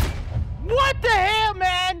 come on. What the hell,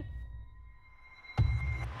 man?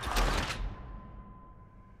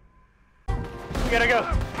 We gotta go.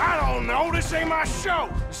 I don't know. This ain't my show.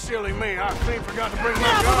 Silly me. I clean forgot to bring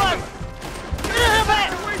my gun.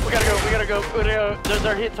 We gotta go.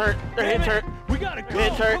 Their hits hurt. Their hits hurt. We gotta go.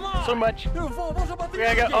 Hits hurt so much. We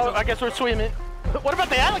gotta go. Oh, I guess we're swimming. What about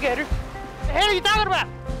the alligator? What the hell are you talking about?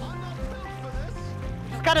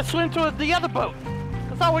 Just gotta swim to the other boat.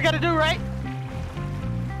 That's all we gotta do, right?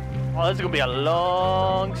 Oh, this is gonna be a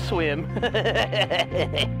long swim.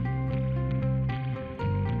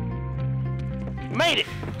 Made it.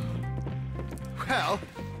 Well,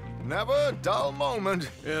 never a dull moment.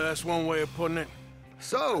 Yeah, that's one way of putting it.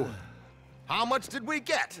 So, how much did we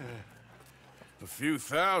get? A few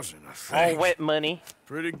thousand, I All think. wet money.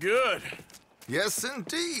 Pretty good. Yes,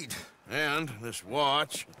 indeed. And this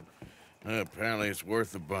watch, apparently it's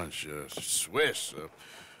worth a bunch. Swiss,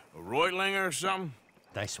 a Reutlinger or something?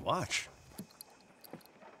 Nice watch.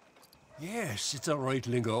 Yes, it's a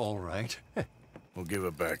Reutlinger, all right. We'll give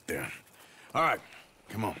it back then. All right,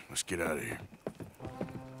 come on, let's get out of here.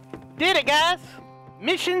 Did it, guys.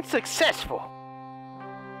 Mission successful.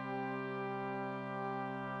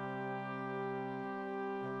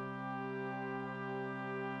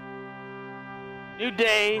 New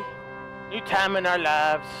day, new time in our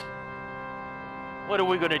lives. What are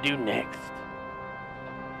we gonna do next?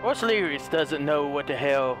 Of course, Delirious doesn't know what the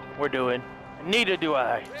hell we're doing. Neither do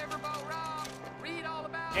I.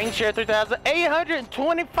 Gang share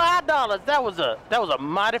 $3,825. That was a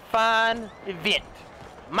mighty fine event.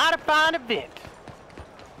 Mighty fine event.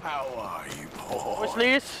 How are you, boy? Where's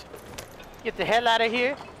Delirious? Get the hell out of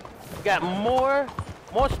here. We got more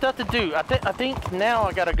stuff to do. I think now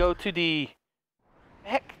I gotta go to the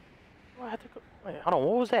heck. Do I have to go? Wait, hold on.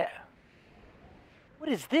 What was that? What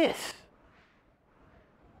is this?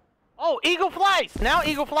 Oh, Eagle Flies. Now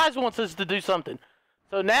Eagle Flies wants us to do something.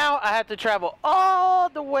 So now I have to travel all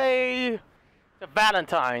the way to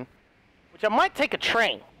Valentine, which I might take a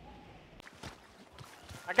train.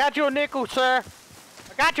 I got you a nickel, sir.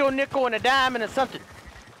 I got you a nickel and a dime and a something.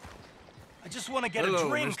 I just want to get a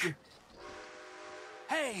drink. Mister.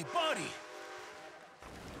 Hey, buddy.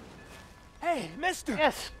 Hey, mister.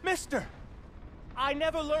 Yes. Mister. I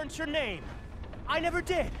never learned your name. I never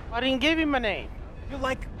did. I didn't give you my name. You're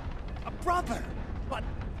like a brother, but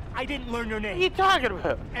I didn't learn your name. What are you talking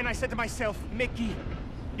about? And I said to myself, Mickey,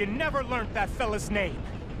 you never learned that fella's name.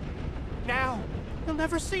 Now, you'll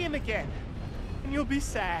never see him again. And you'll be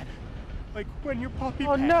sad. Like when your puppy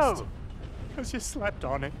passed. No. Because you slept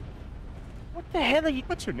on it. What the hell are you...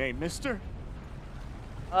 What's your name, mister?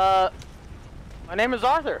 My name is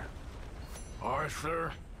Arthur.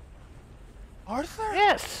 Arthur? Arthur?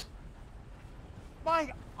 Yes.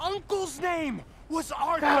 My uncle's name was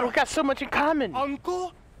Arthur. God, we got so much in common.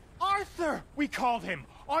 Uncle Arthur, we called him,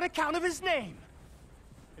 on account of his name.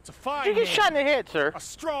 It's a fine You name. get shot in the head, sir. A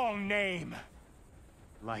strong name.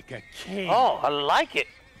 Like a king. Oh, I like it.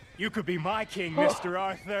 You could be my king, Mr.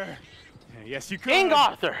 Arthur. Yes, you could. King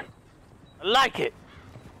Arthur. I like it.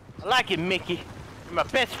 I like it, Mickey. You're my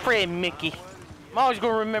best friend, Mickey. I'm always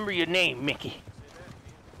going to remember your name, Mickey.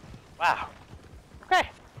 Wow. Okay.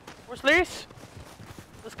 Where's Delirious?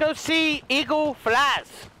 Let's go see Eagle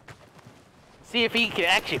Flies. See if he can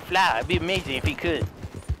actually fly. It'd be amazing if he could.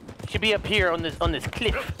 He should be up here on this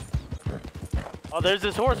cliff. Oh, there's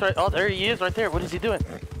this horse right. Oh, there he is right there. What is he doing?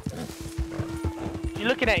 You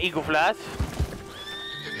looking at Eagle Flies?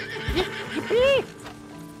 Yippee!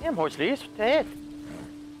 Damn, horse Delirious. What the heck?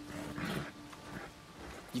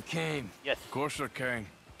 You came. Yes. Of course I came.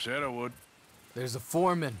 Said I would. There's a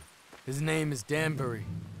foreman. His name is Danbury.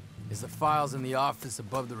 There's the files in the office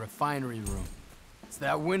above the refinery room. It's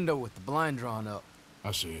that window with the blind drawn up.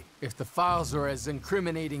 I see it. If the files are as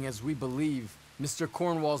incriminating as we believe, Mr.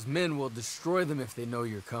 Cornwall's men will destroy them if they know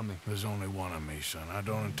you're coming. There's only one of me, son. I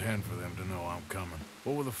don't intend for them to know I'm coming.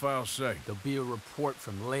 What will the files say? There'll be a report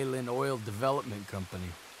from Leyland Oil Development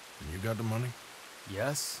Company. And you got the money?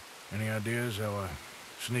 Yes. Any ideas how I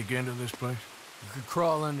sneak into this place? You could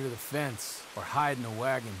crawl under the fence or hide in a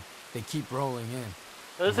wagon. They keep rolling in.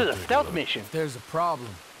 So this is a stealth mission. If there's a problem,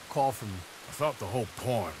 call for me. I thought the whole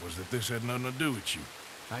point was that this had nothing to do with you.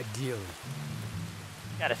 Ideally.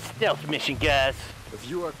 Got a stealth mission, guys. If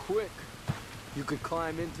you are quick, you could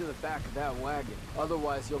climb into the back of that wagon.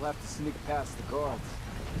 Otherwise, you'll have to sneak past the guards.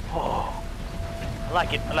 Oh, I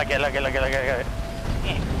like it. I like it. I like it. I like it. I like it. I like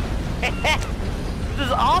it. This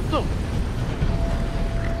is awesome.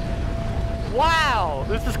 Wow,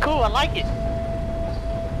 this is cool. I like it.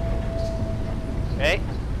 Okay,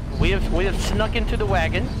 we have snuck into the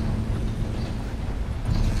wagon.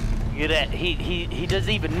 Look at that. He doesn't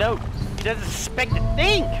even know. He doesn't suspect a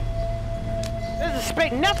thing. He doesn't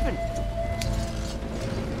suspect nothing.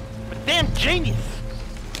 But damn genius.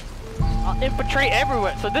 I'll infiltrate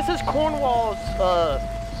everywhere. So this is Cornwall's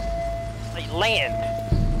like land.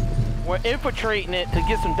 We're infiltrating it to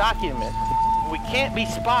get some documents. We can't be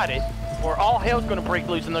spotted, or all hell's gonna break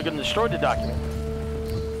loose and they're gonna destroy the document.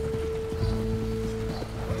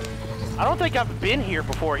 I don't think I've been here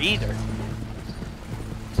before either.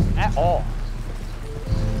 At all.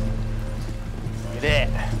 Look at that.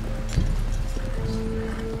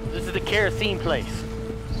 This is the kerosene place.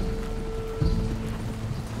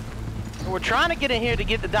 We're trying to get in here to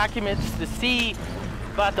get the documents to see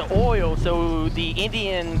about the oil so the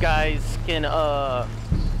Indian guys can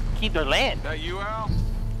keep their land. That you, Al?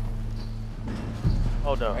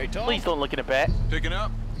 Oh no. Hey, Tom? Please don't look at the back. Picking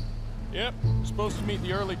up? Yep, supposed to meet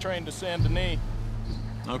the early train to Saint Denis.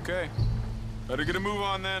 Okay. Better get a move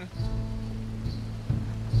on then.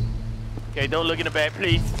 Okay, don't look in the back,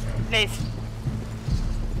 please. Please.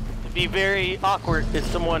 It'd be very awkward if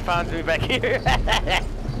someone finds me back here.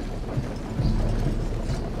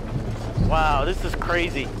 Wow, this is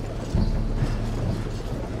crazy.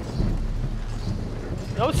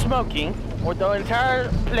 No smoking, or the entire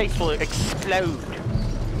place will explode.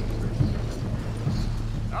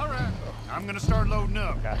 All right, I'm gonna start loading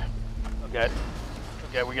up. Okay. Okay.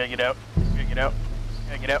 Okay, we gotta get out. We gotta get out. We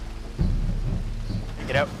gotta get out. We gotta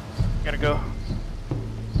get out. Gotta go.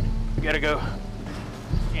 We gotta go.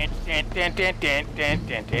 Dan, dan, dan, dan, dan, dan,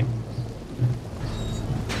 dan, dan.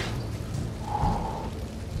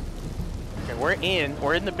 Okay, we're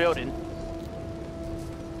in the building.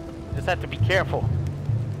 Just have to be careful.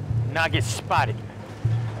 Not get spotted.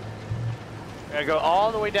 Gotta go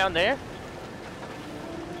all the way down there.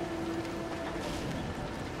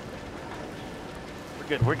 We're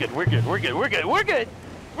good. We're good. We're good. We're good. We're good. We're good.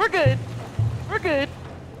 We're good.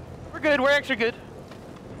 We're good. We're extra good.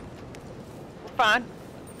 We're fine.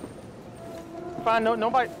 We're fine. No,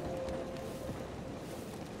 nobody.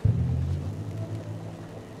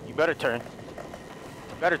 You better turn.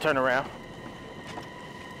 You better turn around.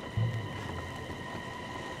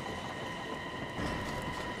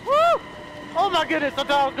 Woo! Oh my goodness! I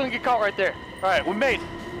thought I was gonna get caught right there. All right, we made it.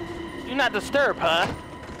 Do not disturb, huh?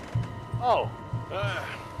 Oh.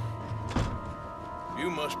 You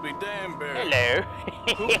must be Danbury. Hello.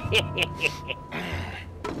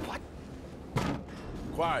 What?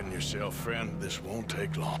 Quieten yourself, friend. This won't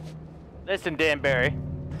take long. Listen, Danbury.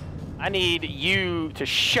 I need you to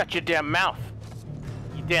shut your damn mouth.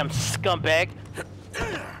 You damn scumbag.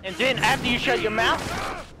 And then after you shut your mouth,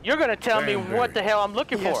 you're gonna tell me what the hell I'm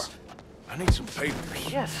looking for. I need some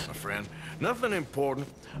papers. Yes. My friend. Nothing important.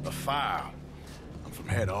 A file. I'm from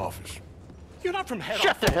head office. You're not from head office.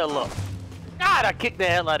 Shut the hell up. God, I kicked the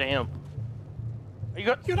hell out of him. Are you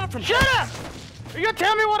gonna... You're not from... Shut up! Are you gonna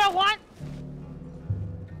tell me what I want?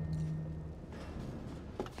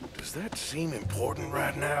 Does that seem important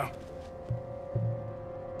right now?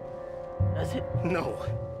 Does it? No.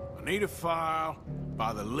 I need a file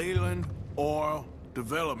by the Leland Oil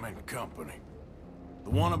Development Company.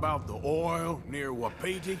 The one about the oil near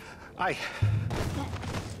Wapiti? Are you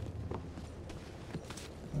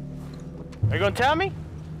gonna tell me?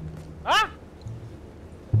 Huh?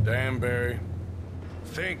 Danbury,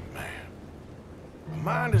 think, man. A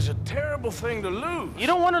mind is a terrible thing to lose. You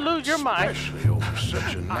don't want to lose your mind. Especially over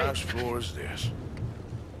such a nice floor as this.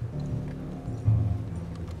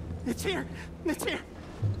 It's here. It's here.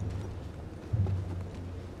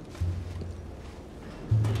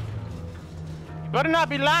 You better not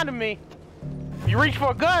be lying to me. If you reach for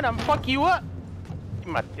a gun, I'm gonna fuck you up. Give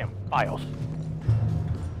me my damn files.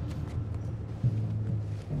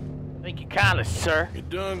 Thank you kindly, sir. You're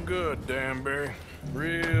doing good, Danbury.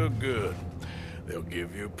 Real good. They'll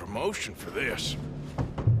give you a promotion for this.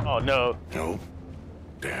 Oh, no. No.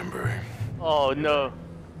 Danbury. Oh, no.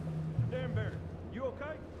 Danbury, you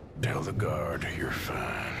okay? Tell the guard you're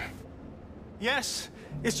fine. Yes.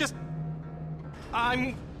 It's just...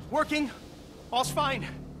 I'm working. All's fine.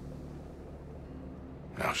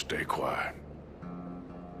 Now stay quiet.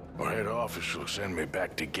 Or head office will send me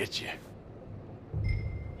back to get you.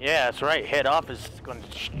 Yeah, that's right. Head office is gonna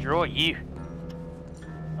destroy you.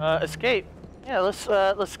 Escape. Yeah,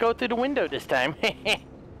 let's go through the window this time. Am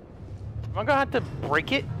I gonna have to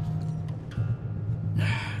break it?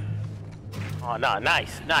 Oh no,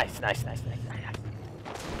 nice. Now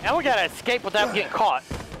we gotta escape without getting caught.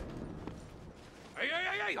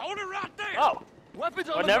 Hey, hold it right there! Oh. Weapons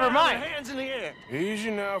Well, on the never ground, mind. hands in the air.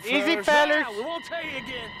 Easy now, fellas. Easy, fellas. Yeah, we won't tell you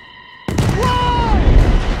again. Whoa!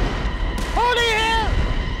 Holy hell!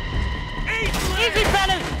 Easy,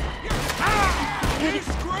 fellas! He's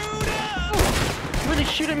screwed up! Really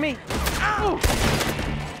shooting me. Ooh.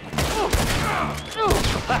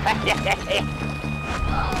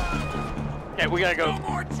 Okay, we gotta go. No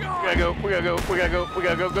more We gotta go.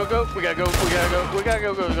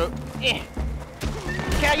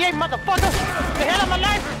 Yeah, motherfucker! The hell of my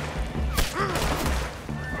life!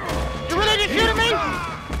 You really just shooting me?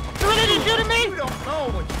 You really just shooting me? You don't know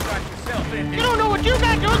what you got yourself into. You don't know what you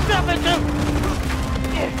got yourself into!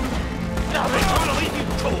 I'm gonna leave you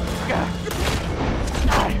cold.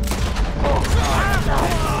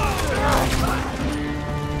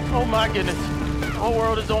 Oh my goodness. The whole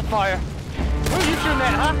world is on fire. Where are you shooting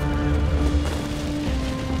at, huh?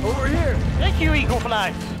 Over here. Thank you, Eagle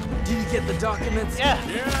Flies. Did you get the documents? Yeah.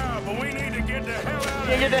 Yeah, but we need to get the hell out of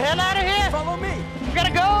You here. get the hell out of here! Follow me. We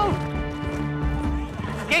gotta go!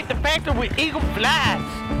 Escape the factory with Eagle Flies!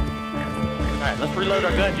 Alright, let's reload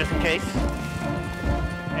our gun just in case.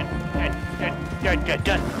 Good.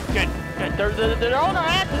 They're on our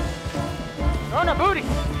asses! They're on our booties!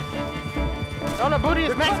 They're on our booty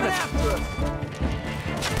is Maximus!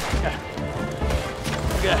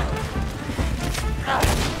 Yeah.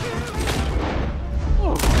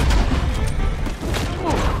 Ooh.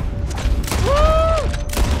 Woo!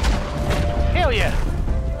 Hell yeah!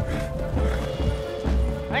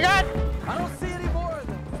 Hang on! I don't see any more of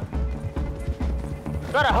them.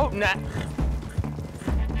 But I hope not.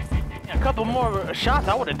 Yeah, a couple more shots,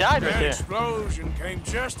 I would have died right That there. explosion came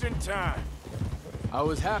just in time. I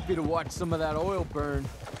was happy to watch some of that oil burn.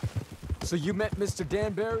 So you met Mr.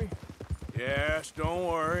 Danbury? Yes, don't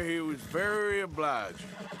worry. He was very obliging.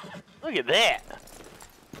 Look at that.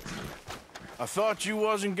 I thought you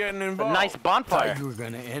wasn't getting A involved. nice bonfire. Thought you were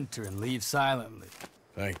gonna enter and leave silently.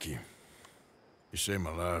 Thank you. You saved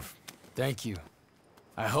my life. Thank you.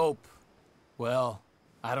 I hope. Well,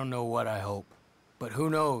 I don't know what I hope. But who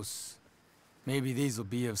knows? Maybe these will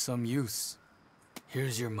be of some use.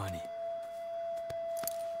 Here's your money.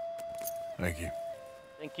 Thank you.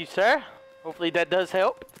 Thank you, sir. Hopefully that does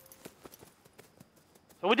help.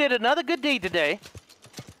 So we did another good deed today.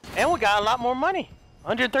 And we got a lot more money.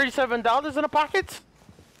 $137 in the pockets?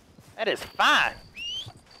 That is fine.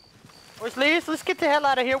 Where's Liz? Let's get the hell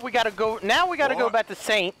out of here. We gotta go. Now we gotta go back to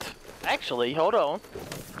Saint. Actually, hold on.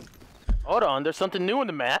 Hold on. There's something new on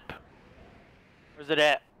the map. Where's it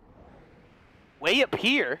at? Way up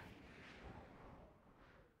here.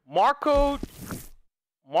 Marco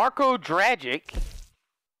Dragic.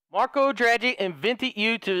 Marco Dragic invited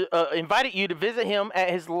you to visit him at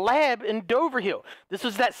his lab in Doverhill. This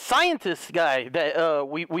was that scientist guy that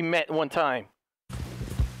we met one time.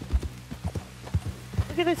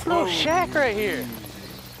 Look at this little shack right here.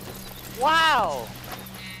 Wow.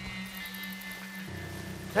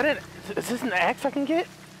 Is this an axe I can get?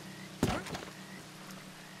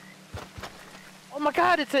 Oh my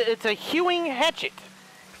God! It's a hewing hatchet.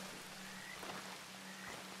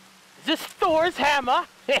 Is this Thor's hammer?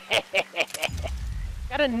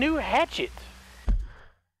 Got a new hatchet.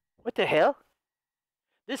 What the hell?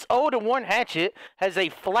 This old and worn hatchet has a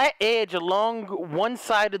flat edge along one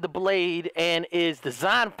side of the blade and is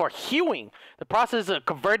designed for hewing, the process of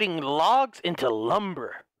converting logs into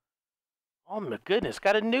lumber. Oh my goodness,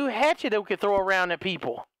 got a new hatchet that we can throw around at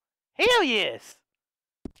people. Hell yes!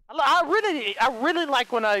 I really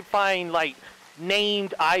like when I find like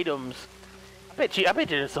named items. I bet you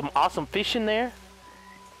there's some awesome fish in there.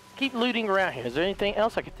 Keep looting around here. Is there anything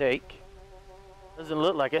else I could take? Doesn't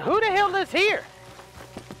look like it. Who the hell lives here?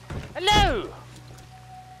 Hello!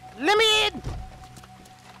 Let me in!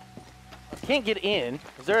 I can't get in.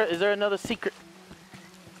 Is there another secret?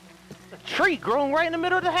 A tree growing right in the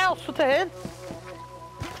middle of the house. What the hell?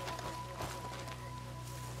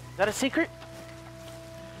 Is that a secret?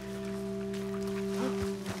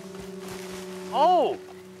 Oh!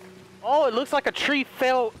 Oh, it looks like a tree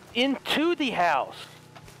fell into the house.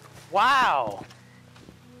 Wow.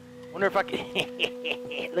 Wonder if I can...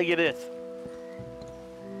 Look at this.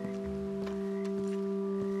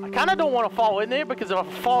 I kind of don't want to fall in there because if I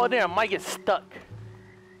fall in there, I might get stuck.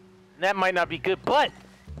 And that might not be good, but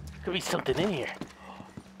Could be something in here.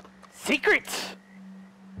 Secrets!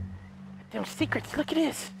 Damn secrets, look at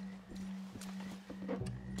this.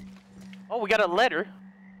 Oh, we got a letter.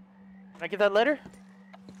 Can I get that letter?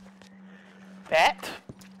 Bat?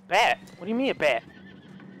 Bat? What do you mean a bat?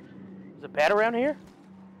 Is a bat around here?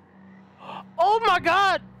 Oh my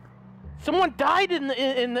God! Someone died in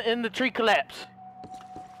the tree collapse.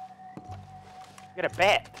 Got a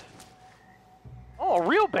bat. Oh, a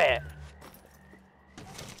real bat.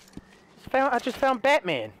 I just found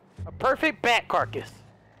Batman. A perfect bat carcass.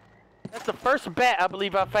 That's the first bat I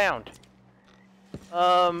believe I found.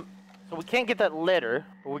 So we can't get that letter,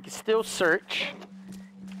 but we can still search.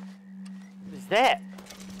 What is that?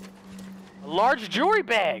 A large jewelry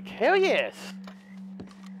bag. Hell yes.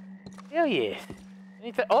 Hell yes.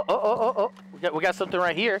 Anything? Oh. We got something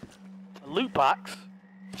right here. A loot box.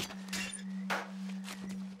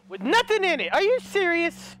 With nothing in it. Are you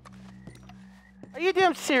serious? Are you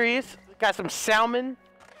damn serious? Got some salmon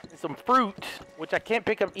and some fruit, which I can't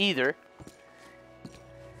pick up either.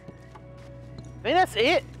 I think that's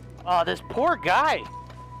it. Oh, this poor guy.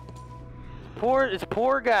 This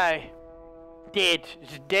poor guy. Dead.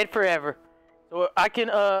 Just dead forever. So I can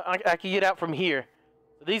get out from here.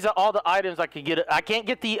 So these are all the items I can get. I can't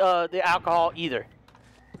get the alcohol either.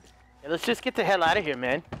 Yeah, let's just get the hell out of here,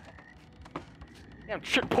 man. Damn,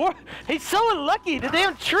 poor. He's so unlucky. The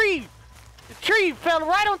damn tree. The tree fell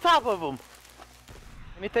right on top of him.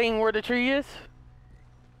 Anything where the tree is?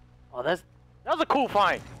 Oh, that was a cool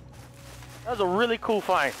find. That was a really cool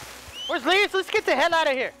find. Where's Delirious? Let's get the hell out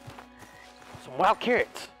of here. Some wild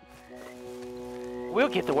carrots. We'll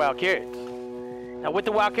get the wild carrots. Now with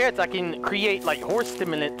the wild carrots, I can create like horse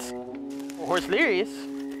stimulants for Horse Delirious.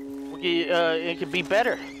 It could be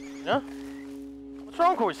better. You know? What's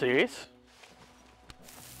wrong, Horse Delirious?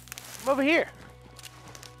 Come over here.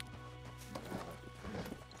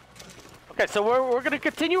 Okay, so we're gonna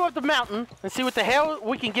continue up the mountain and see what the hell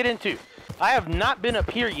we can get into. I have not been up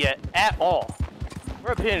here yet at all.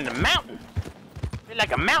 We're up here in the mountain. Feel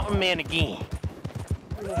like a mountain man again.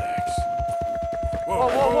 Relax. Whoa,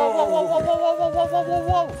 whoa, whoa, whoa, whoa, whoa, whoa, whoa, whoa,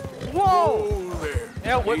 whoa, whoa, whoa! There.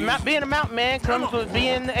 Yeah, with being a mountain man comes with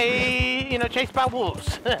being chased by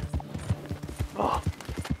wolves. Oh.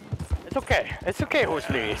 It's okay. It's okay, Horse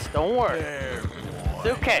Delirious. Don't worry. It's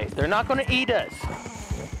okay. They're not gonna eat us.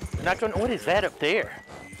 They're not gonna. What is that up there?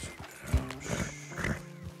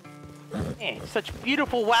 Man, such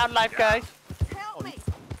beautiful wildlife, guys. Help me!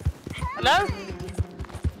 Hello?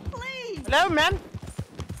 Please! Hello, ma'am?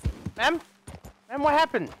 Ma'am, what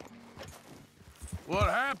happened? What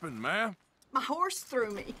happened, ma'am? My horse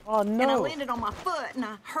threw me. Oh, no. And I landed on my foot and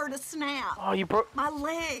I hurt a snap. Oh, you broke... My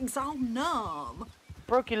legs all numb.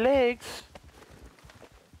 Broke your legs?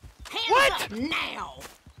 Hands up now!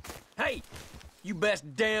 Hey, you best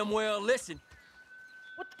damn well listen.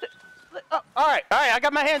 What the... all right, I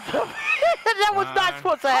got my hands up. That was not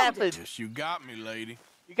supposed to happen. Yes, you got me, lady.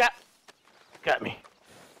 You got me.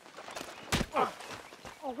 Oh,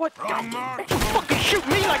 what? Don't fucking shoot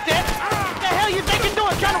me like that. What the hell you think you're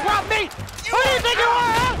doing? Trying to rob me? Who do you think you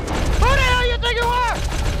are, huh? Who the hell you think you are?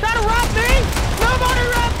 Trying to rob me? Nobody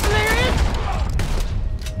robs Delirious.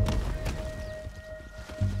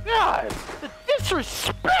 God, the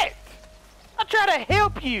disrespect. I try to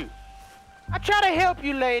help you.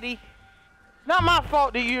 Lady. It's not my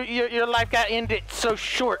fault that your life got ended so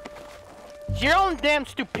short. It's your own damn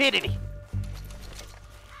stupidity.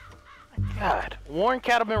 My God, Warren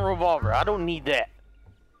Cattleman revolver. I don't need that.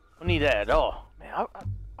 I don't need that at all. Man, I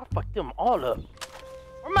fucked them all up.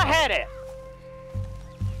 Where my hat at?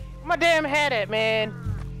 Where my damn hat at, man?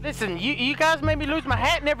 Listen, you guys made me lose my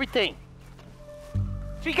hat and everything.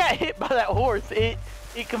 She got hit by that horse. It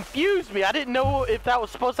confused me. I didn't know if that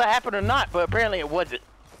was supposed to happen or not, but apparently it wasn't.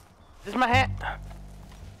 Is this my hat?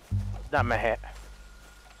 It's not my hat.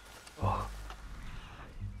 Oh.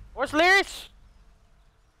 Horse Delirious?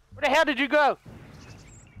 Where the hell did you go?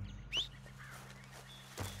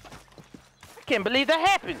 I can't believe that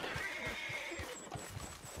happened.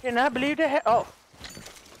 Cannot believe that happened.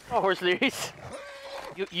 Oh, Horse Delirious.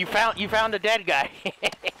 You found the dead guy.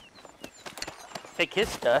 Take his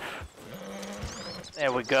stuff.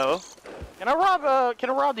 There we go. Can I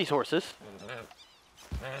rob these horses?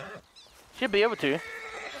 Should be able to.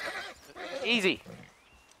 Easy.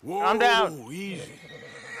 Whoa, calm down. Easy.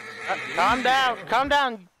 Calm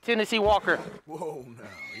down, Tennessee Walker. Whoa, now,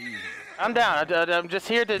 easy. I'm down. I'm just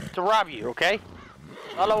here to rob you, okay?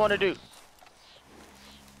 All I want to do.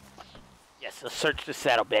 Yes, let's search the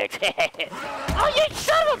saddlebags. Oh, you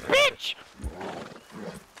son of a bitch!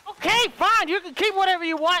 Okay, fine. You can keep whatever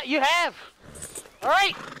you want. You have. All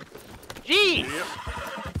right. Jeez.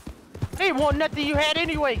 I didn't want nothing you had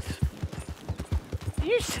anyways. Do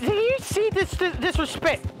you see this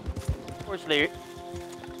disrespect? Where's Larry?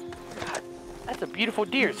 God, that's a beautiful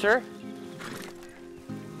deer, sir.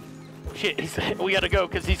 Shit, we gotta go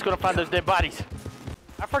because he's gonna find those dead bodies.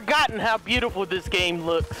 I've forgotten how beautiful this game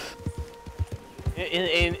looks.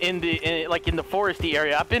 In the foresty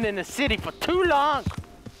area. I've been in the city for too long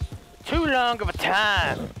of a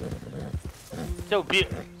time. So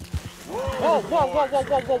beautiful. Whoa, whoa, whoa, whoa,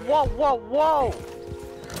 whoa, whoa, whoa, whoa,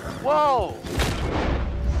 whoa, whoa.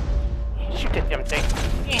 Shoot that damn thing.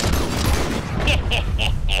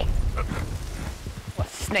 What,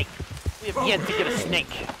 snake? We have yet to get a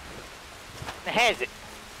snake. It has it.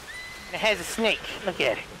 It has a snake. Look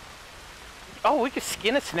at it. Oh, we could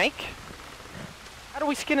skin a snake? How do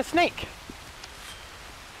we skin a snake?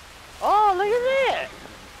 Oh, look at that!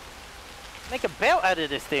 Make a belt out of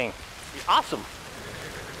this thing. Awesome.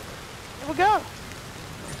 Here we go.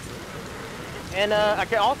 And I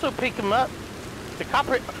can also pick him up. The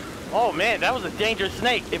copper. Oh man, that was a dangerous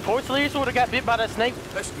snake. If Horse Delirious would have got bit by that snake,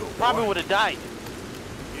 probably would have died.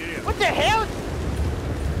 Yeah. What the hell?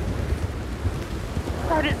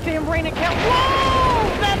 Started damn raining count.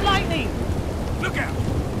 Whoa! That lightning! Look out!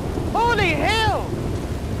 Holy hell!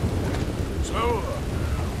 So,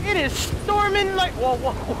 it is storming like whoa,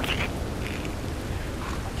 whoa!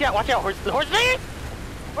 Watch out! Horse Delirious!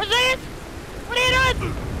 Horse Delirious! What are you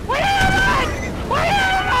doing? What are you doing? What are you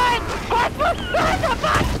doing? What the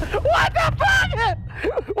fuck? What the fuck?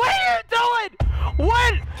 What are you doing?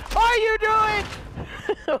 What are you doing?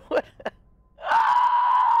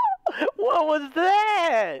 What was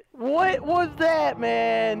that? What was that,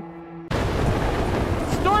 man?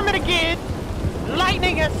 Storming again.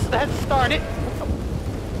 Lightning has started.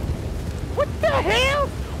 What the hell?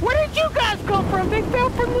 Where did you guys come from? They fell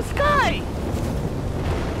from the sky.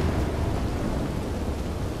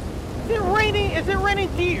 Is it raining? Is it raining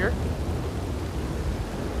deer?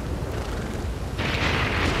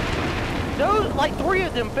 Those, like 3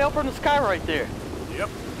 of them fell from the sky right there. Yep.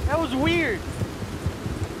 That was weird.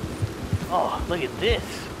 Oh, look at this.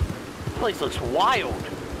 This place looks wild.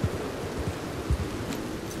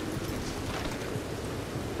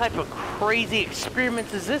 What type of crazy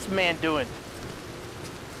experiments is this man doing?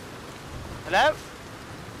 Hello?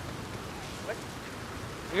 What?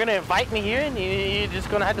 You're gonna invite me here and you're just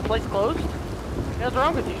gonna have the place closed? What's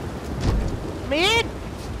wrong with you? Let me in!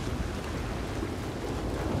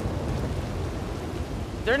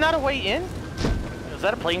 Is there not a way in? Is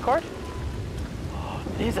that a playing card? Oh,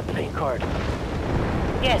 it is a playing card.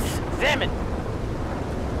 Yes, examine.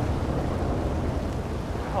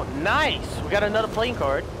 Oh, nice. We got another playing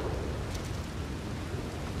card.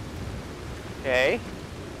 Okay.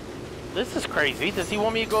 This is crazy. Does he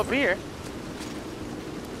want me to go up here?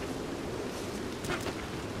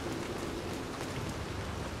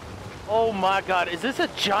 Oh my god, is this a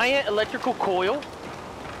giant electrical coil?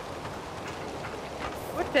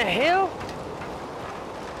 What the hell?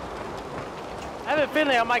 I have a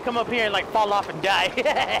feeling I might come up here and like fall off and die.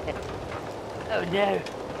 Oh no.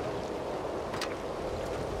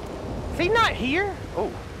 Is he not here?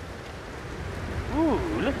 Oh. Ooh,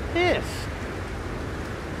 look at this.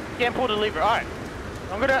 Can't pull the lever. Alright.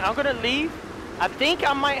 I'm gonna leave. I think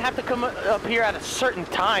I might have to come up here at a certain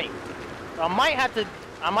time. I might have to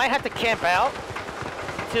camp out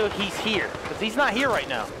until he's here. Because he's not here right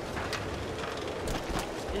now.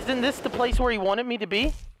 Isn't this the place where he wanted me to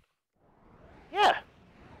be? Yeah.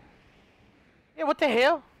 Yeah, what the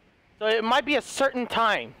hell? So it might be a certain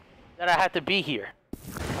time that I have to be here.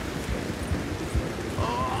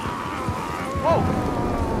 Whoa!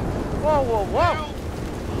 Whoa, whoa, whoa!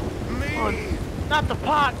 Oh, not the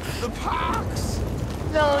pox! The pox!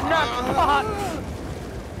 No, not the pox!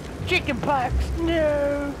 Chicken pox,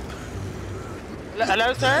 no!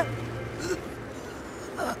 Hello, sir?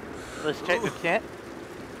 Let's check the tent.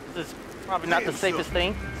 This is probably not the safest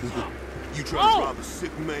thing. You trying to rob a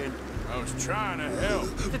sick man? I was trying to help.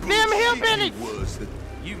 The damn hillbillies!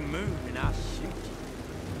 You move and I'll shoot you.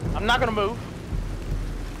 I'm not gonna move.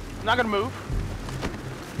 I'm not gonna move.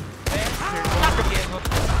 Said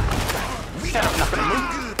I'm not gonna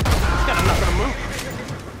move. Said I'm not gonna move.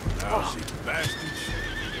 Oh, see, bastards.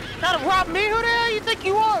 Try to rob me? Who the hell you think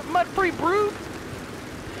you are, mud-free brood?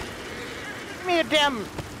 Give me a damn...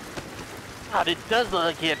 God, it does look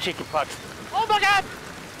like he had chicken pox. Oh my god!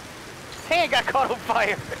 His hand got caught on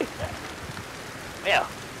fire. Yeah.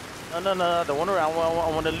 No, don't want to. I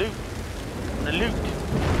want to loot. I want to loot.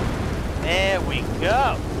 There we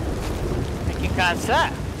go. Thank you,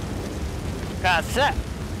 Kansa. Kansa.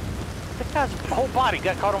 The guy's whole body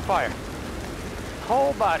got caught on fire.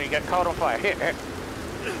 Whole body got caught on fire. Here.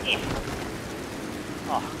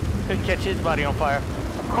 Oh, couldn't catch his body on fire.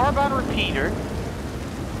 A carbine repeater.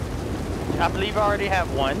 I believe I already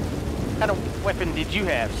have one. What kind of weapon did you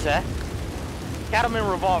have, sir? Cattleman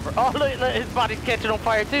revolver. Oh, look, his body's catching on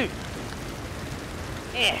fire too.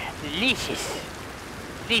 Yeah, delicious.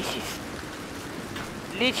 Delicious.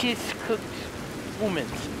 Delicious cooked woman.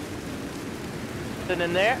 Nothing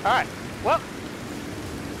in there. Alright, well.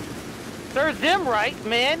 Serves them right,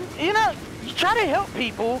 man. You know, you try to help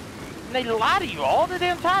people, and they lie to you all the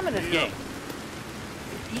damn time in this game.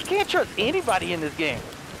 You can't trust anybody in this game.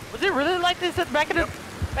 Was it really like this back in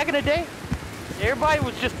the day? Everybody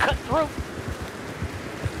was just cutthroat.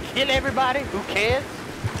 Kill everybody. Who cares?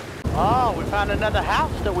 Oh, we found another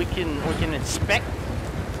house that we can inspect.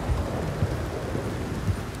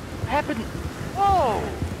 What happened? Whoa!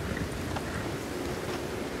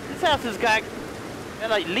 This house has got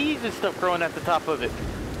like leaves and stuff growing at the top of it.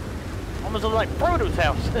 Almost look like Frodo's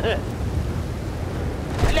house.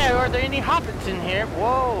 Hello, are there any hobbits in here?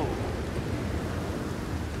 Whoa!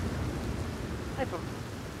 What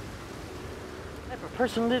type of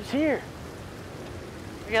person lives here?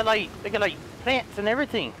 They got like plants and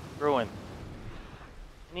everything growing.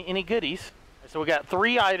 Any goodies? So we got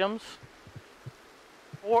 3 items.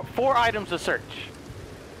 Four items to search.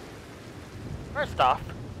 First off,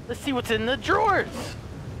 let's see what's in the drawers.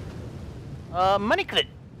 Money clip.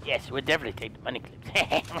 Yes, we'll definitely take the money clips.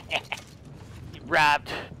 Get robbed.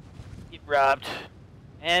 Get robbed.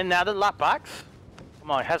 And now the lockbox.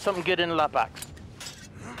 Come on, have something good in the lockbox.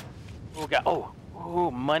 We got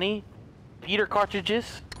money. Peter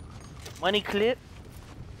cartridges. Money clip.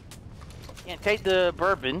 Can't take the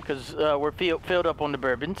bourbon because we're filled up on the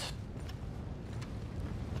bourbons.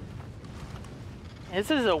 This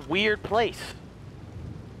is a weird place.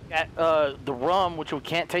 Got the rum, which we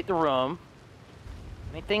can't take the rum.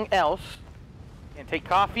 Anything else? Can't take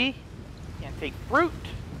coffee. Can't take fruit.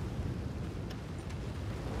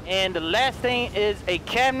 And the last thing is a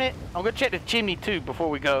cabinet. I'm gonna check the chimney too before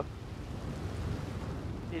we go.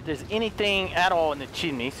 If there's anything at all in the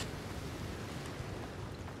chimneys.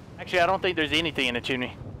 Actually, I don't think there's anything in the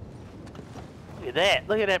chimney. Look at that.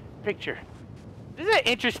 Look at that picture. This is an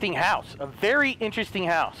interesting house. A very interesting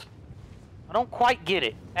house. I don't quite get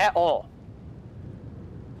it at all.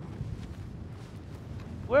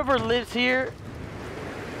 Whoever lives here,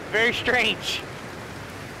 very strange.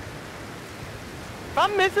 If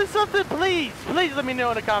I'm missing something, please let me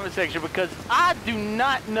know in the comment section because I do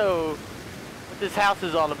not know what this house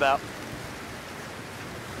is all about.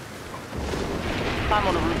 Climb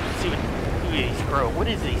on the roof to see what these grow. What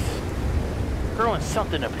is these? Growing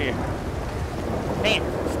something up here. Man,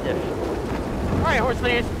 stiff. Alright, horse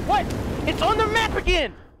ladies. What? It's on the map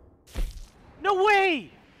again! No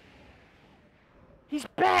way! He's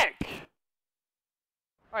back!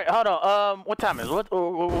 Alright, hold on. What time is it?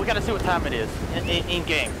 We gotta see what time it is in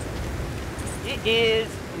game. It is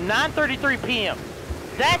 9:33 p.m.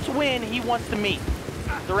 That's when he wants to meet.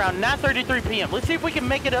 It's around 9:33 p.m. Let's see if we can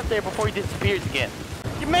make it up there before he disappears again.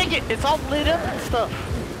 You make it! It's all lit up and stuff.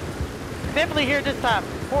 Definitely here this time.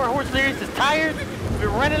 Poor horse Delirious is tired. We're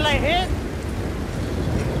running like hell.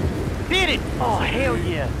 Did it! Oh, hell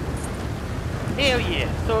yeah. Hell yeah.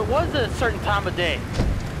 So it was a certain time of day.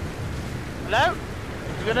 Hello?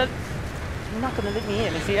 You're not gonna let me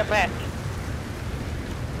in. Let's see that back.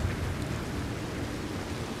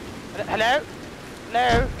 Hello?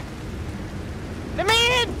 Hello? Let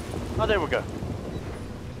me in! Oh, there we go.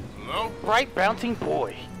 Hello? Bright bouncing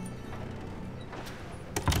boy.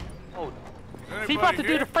 Oh. Is he about to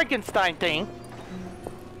do the Frankenstein thing?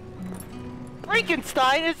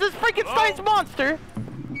 Frankenstein? Is this Frankenstein's monster?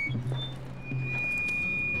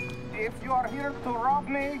 If you are here to rob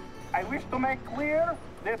me, I wish to make clear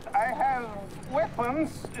that I have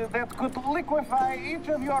weapons that could liquefy each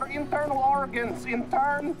of your internal organs in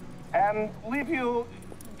turn and leave you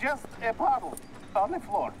just a puddle on the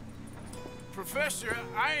floor. Professor,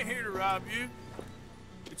 I ain't here to rob you.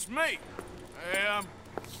 It's me.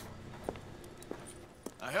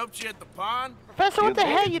 I helped you at the pond. Professor, what the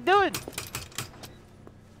hell you doing?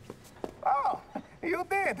 Oh, you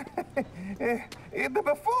did. The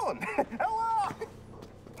buffoon. Hello.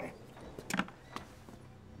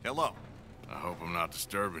 Hello. I hope I'm not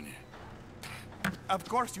disturbing you. Of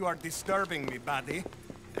course you are disturbing me, buddy.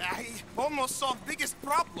 I almost solved biggest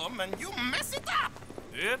problem and you mess it up.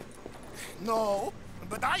 Did? No,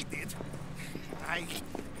 but I did. I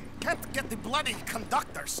can't get the bloody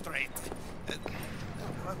conductor straight.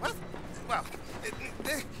 What? Well,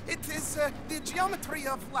 it is the geometry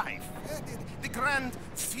of life. The grand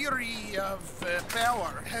theory of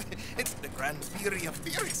power. It's the grand theory of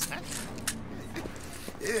theories, huh?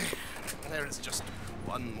 There is just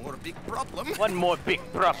one more big problem. One more big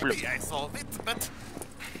problem. Maybe I solve it, but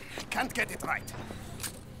can't get it right.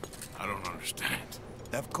 I don't understand.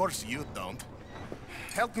 Of course you don't.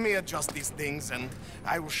 Help me adjust these things, and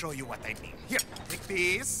I will show you what I mean. Here, take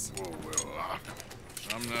these. Whoa, well,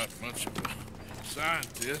 I'm not much of a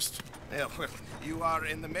scientist. Well, you are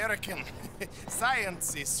an American.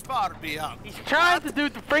 Science is far beyond. He's trying to do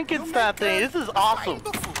the Frankenstein thing. This is awesome.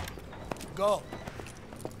 Go.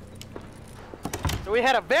 So we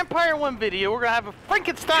had a vampire in one video. We're gonna have a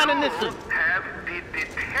Frankenstein in this one. Have the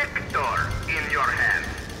detector in your hand.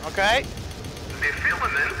 Okay. The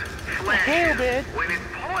filament flashes when it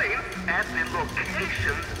points at the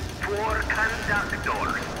locations for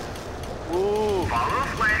conductors. Ooh. Follow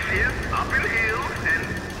flashes up in hills and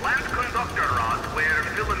plant conductor rods where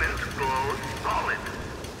filament glows solid.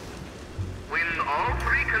 When all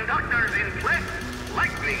three conductors in place,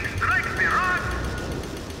 lightning strikes the rods,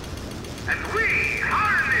 and we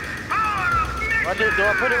harness power of nature. Do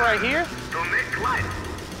I put it right here? To make light.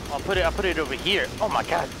 I'll put it over here. Oh my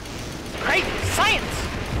God. Crazy science!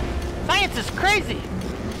 Science is crazy!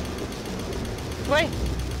 Wait.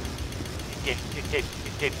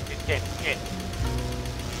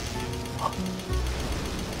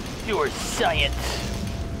 Pure science.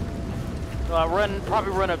 So I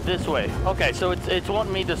probably run up this way. Okay, so it's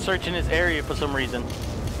wanting me to search in this area for some reason.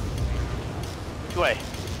 Which way?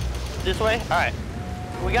 This way? Alright.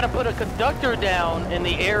 We gotta put a conductor down in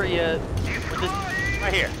the area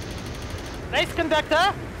right here. Nice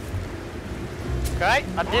conductor! Okay,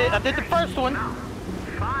 I did the first one.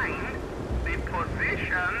 Find the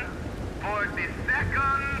position for the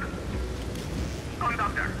second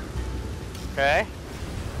conductor. Okay.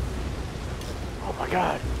 Oh my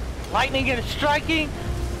God. Lightning and striking.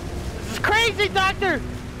 This is crazy, Doctor!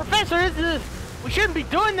 Professor, we shouldn't be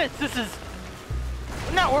doing this.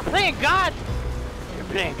 We're playing God. You're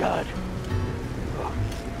playing God.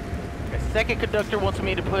 The second conductor wants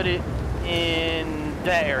me to put it in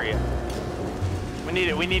that area. We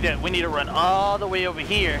need to run all the way over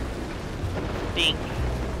here. Ding.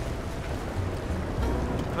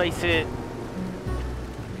 Place it.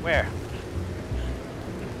 Where?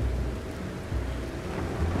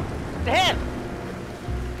 The heck?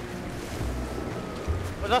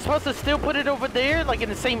 Was I supposed to still put it over there, like in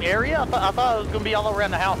the same area? I thought it was gonna be all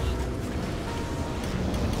around the house.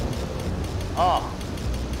 Oh.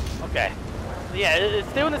 Okay. Yeah, it's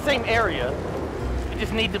still in the same area. We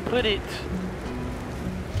just need to put it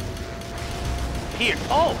here.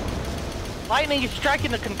 Oh! Lightning is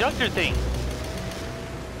striking the conductor thing.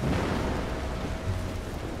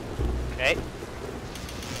 Okay.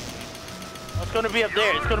 Oh, it's gonna be up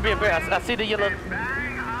there. It's gonna be up there. I see the yellow.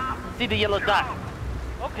 See the yellow dot.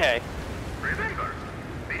 Okay. Remember,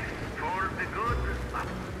 this is for the good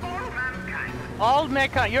of all mankind. All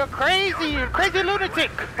mankind. You're crazy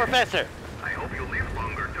lunatic, Professor. I hope you live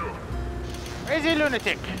longer too. Crazy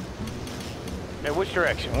lunatic. Okay, which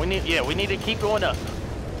direction? We need to keep going up.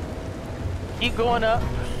 Keep going up.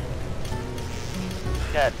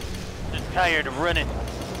 God, just tired of running.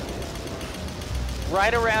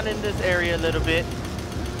 Right around in this area a little bit.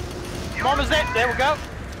 Almost there. There we go.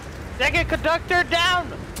 Second conductor down.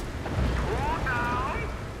 2 down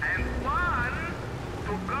and 1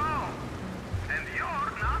 to go. And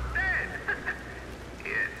you're not dead.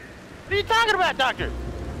 Yes. What are you talking about, Doctor?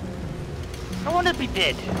 I want to be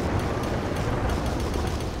dead.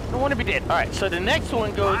 I want to be dead. All right, so the next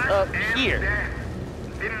one goes up here.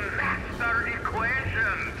 The master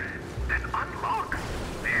equation that unlocks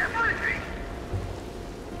everything.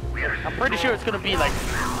 I'm pretty sure it's gonna be like,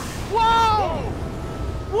 whoa!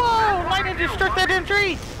 Whoa! Lightning just struck that in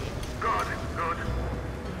tree. Good.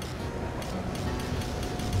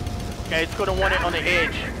 Okay, it's gonna want it on the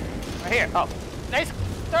edge. Right here. Oh, nice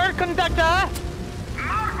third conductor.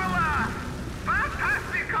 Marvelous!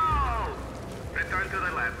 Fantastical! Return to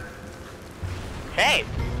the lab. Hey,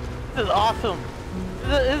 this is awesome.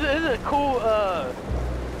 This is a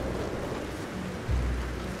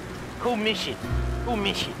cool mission. Cool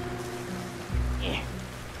mission. Yeah.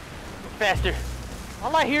 Faster.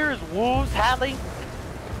 All I hear is wolves howling.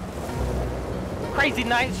 Crazy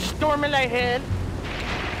night, storming like hell.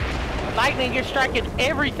 Lightning is striking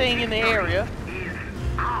everything in the area. Is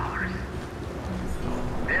ours.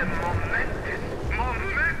 The momentous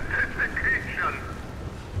occasion.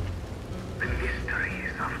 The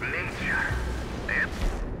mysteries of nature.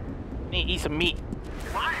 Need to eat some meat.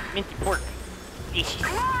 Minty pork. Delicious.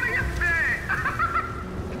 Glorious day!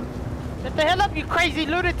 Shut the hell up, you crazy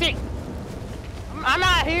lunatic! I'm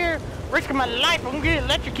out here risking my life. I'm gonna get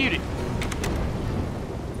electrocuted.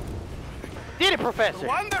 did it, Professor.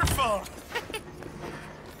 Wonderful.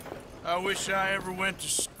 I wish I ever went to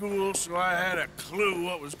school so I had a clue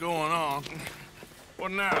what was going on.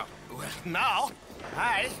 What now? Well, now,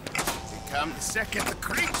 I become the second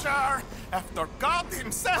creature after God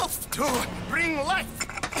himself to bring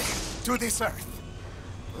life to this earth.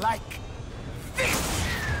 Like this.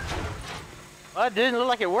 Well, it didn't look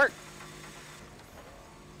like it worked.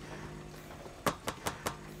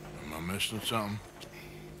 Am I missing something?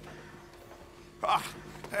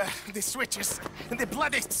 The switches. The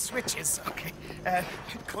bloody switches. Okay.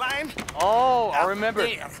 Climb. Oh, I remember.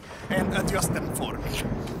 There, and adjust them for me.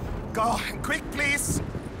 Go quick, please.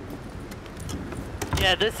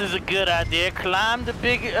 Yeah, this is a good idea. Climb the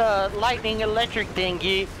big lightning electric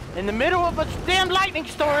thingy in the middle of a damn lightning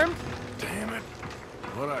storm. Damn it.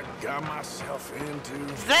 What I got myself into.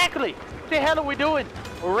 Exactly. What the hell are we doing?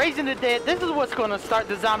 We're raising the dead. This is what's going to start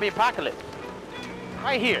the zombie apocalypse.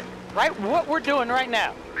 Right here. Right? What we're doing right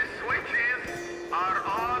now. The switches are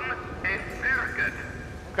on a circuit.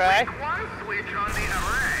 Okay. Click one switch on the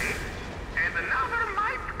array, and another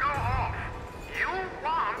might go off. You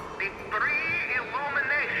want the 3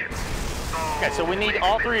 illuminations. Okay, so we need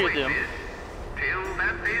all 3 of them. Till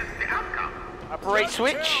that is the outcome. Operate Just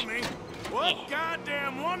switch. Tell me what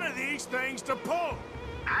goddamn one of these things to pull.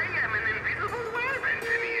 I am an invisible web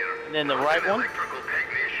engineer. And then the right one. Electrical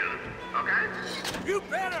technician. Okay? You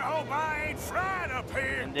better hope I ain't fried up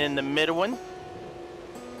here. And then the middle one.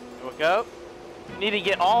 There we go. We need to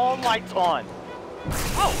get all lights on.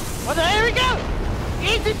 Oh, well, there we go.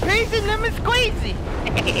 Easy peasy, lemon squeezy.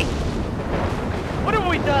 What have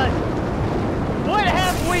we done? What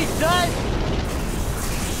have we done?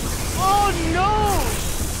 Oh no!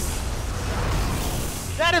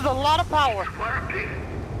 That is a lot of power. It's working.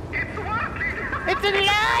 It's working. It's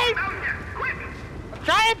alive! I'm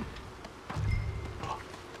trying.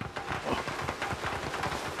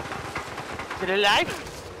 Is it alive?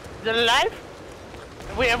 Is it alive?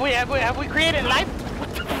 Have we created life? What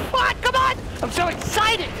the fuck? Come on! I'm so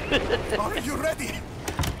excited! Are you ready?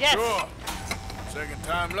 Yes. Sure. Second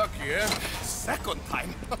time lucky, eh? Second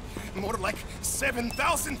time? More like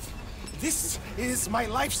 7,000. This is my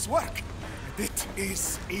life's work. It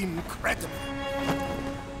is incredible.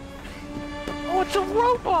 Oh, it's a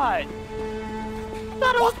robot! I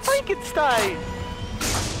thought it was Frankenstein!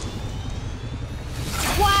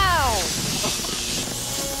 Wow!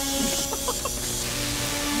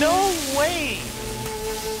 No way!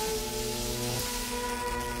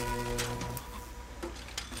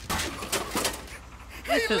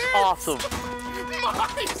 This is awesome.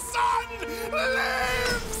 My son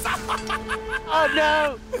lives! Oh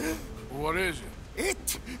no! What is it?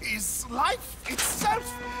 It is life itself.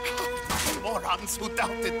 Morons who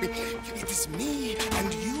doubted me. It is me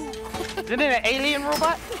and you. Isn't it an alien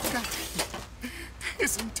robot?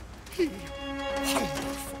 Isn't he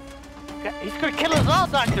wonderful? Okay, he's gonna kill us all,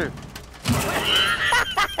 Doctor!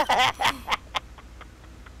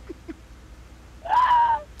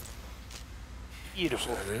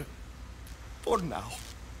 Beautiful. Is that it? For now.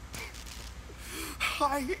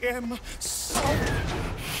 I am so...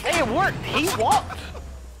 Hey, it worked! He walked!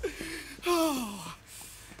 Oh,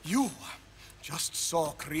 you just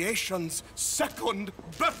saw creation's second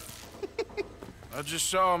birth. I just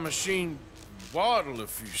saw a machine waddle a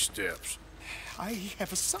few steps. I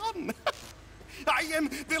have a son. I am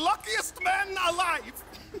the luckiest man alive.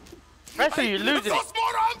 Professor, you're losing Those it.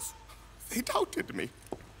 morons! They doubted me.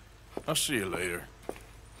 I'll see you later.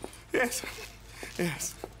 Yes.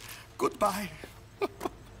 Yes. Goodbye.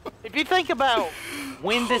 If you think about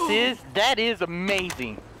when this is, that is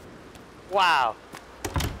amazing. Wow.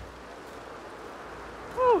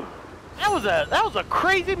 Whew. That was a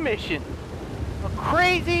crazy mission. A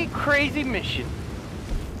crazy mission.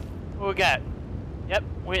 What we got? Yep,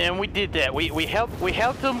 we did that. We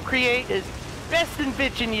helped them create his best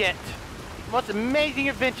invention yet. Most amazing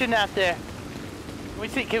invention out there.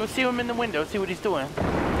 Can we see him in the window? See what he's doing?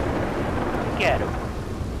 Look at him.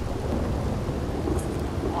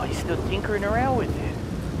 Oh, he's still tinkering around with it.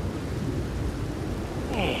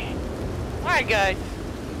 Man. Alright, guys.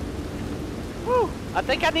 Whew. I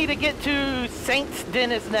think I need to get to Saint's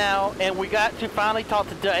Dennis now, and we got to finally talk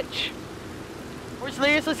to Dutch. Where's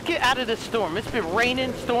Delirious? Let's get out of this storm. It's been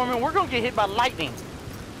raining, storming. We're going to get hit by lightning.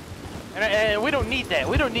 And we don't need that.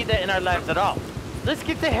 We don't need that in our lives at all. Let's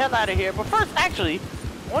get the hell out of here. But first, actually,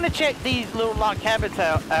 I want to check these little log cabins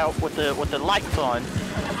out with the lights on.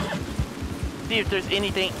 See if there's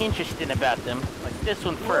anything interesting about them. Like this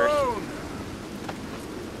one first. Whoa.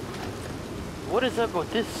 What is up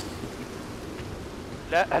with this?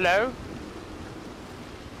 Hello?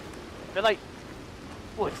 They're like,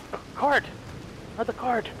 oh, it's a card. Another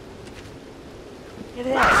card. Get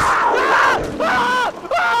in. Oh,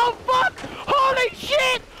 fuck! Holy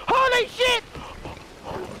shit! Holy shit!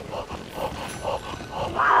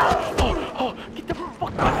 Oh, get the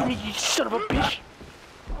fuck away from me, you son of a bitch!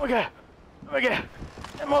 Oh my god. Oh my god.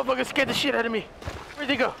 That motherfucker scared the shit out of me. Where'd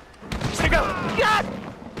he go? Where'd he go? God!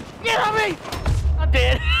 Get on me! I'm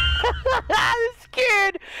dead. That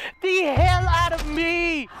scared the hell out of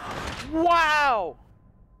me! Wow!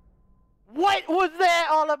 What was that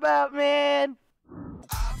all about, man?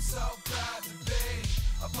 I'm so proud to be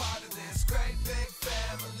a part of this great big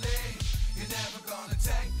family. You're never gonna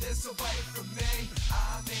take this away from me.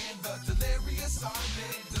 I'm in the Delirious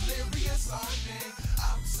Army, Delirious Army.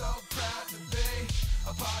 I'm so proud to be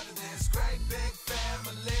a part of this great big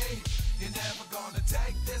family. You're never gonna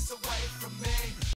take this away from me.